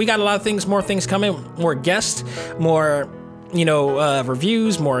 So we got a lot of things, more things coming, more guests, more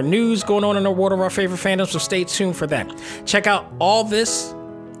reviews, more news going on in the world of our favorite fandoms. So stay tuned for that. Check out all this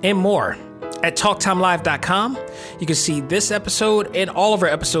and more at TalkTimeLive.com. You can see this episode and all of our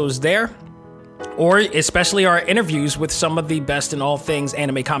episodes there, or especially our interviews with some of the best in all things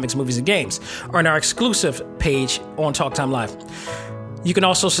anime, comics, movies, and games on our exclusive page on Talk Time Live. You can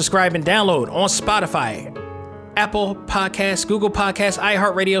also subscribe and download on Spotify, Apple Podcasts, Google Podcasts,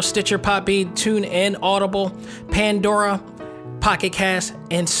 iHeartRadio, Stitcher, Podbean, TuneIn, Audible, Pandora, Pocket Cast,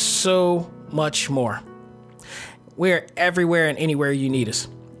 and so much more. We're everywhere and anywhere you need us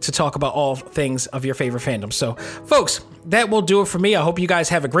to talk about all things of your favorite fandom. So, folks, that will do it for me. I hope you guys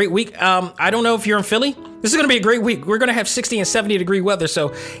have a great week. I don't know if you're in Philly. This is going to be a great week. We're going to have 60 and 70 degree weather,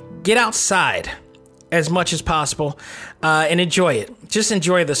 so get outside as much as possible and enjoy it. Just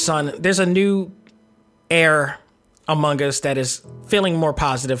enjoy the sun. There's a new air among us that is feeling more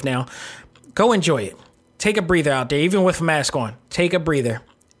positive now. Go enjoy it. Take a breather out there, even with a mask on. Take a breather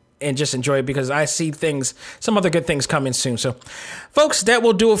and just enjoy it because I see some other good things coming soon. So, folks, that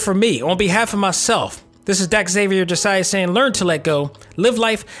will do it for me. On behalf of myself, this is Dak Xavier Josiah saying, learn to let go, live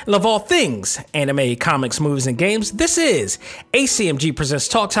life, and love all things anime, comics, movies, and games. This is ACMG Presents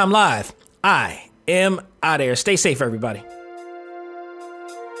Talk Time Live. I am out of here. Stay safe, everybody.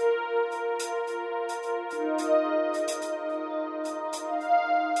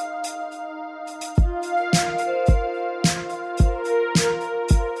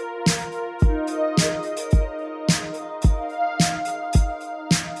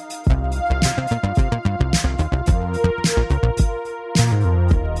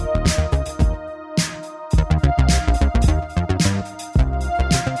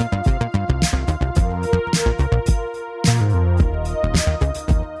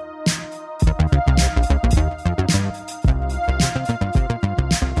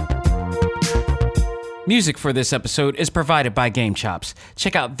 Music for this episode is provided by Game Chops.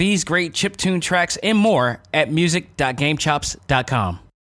 Check out these great chiptune tracks and more at music.gamechops.com.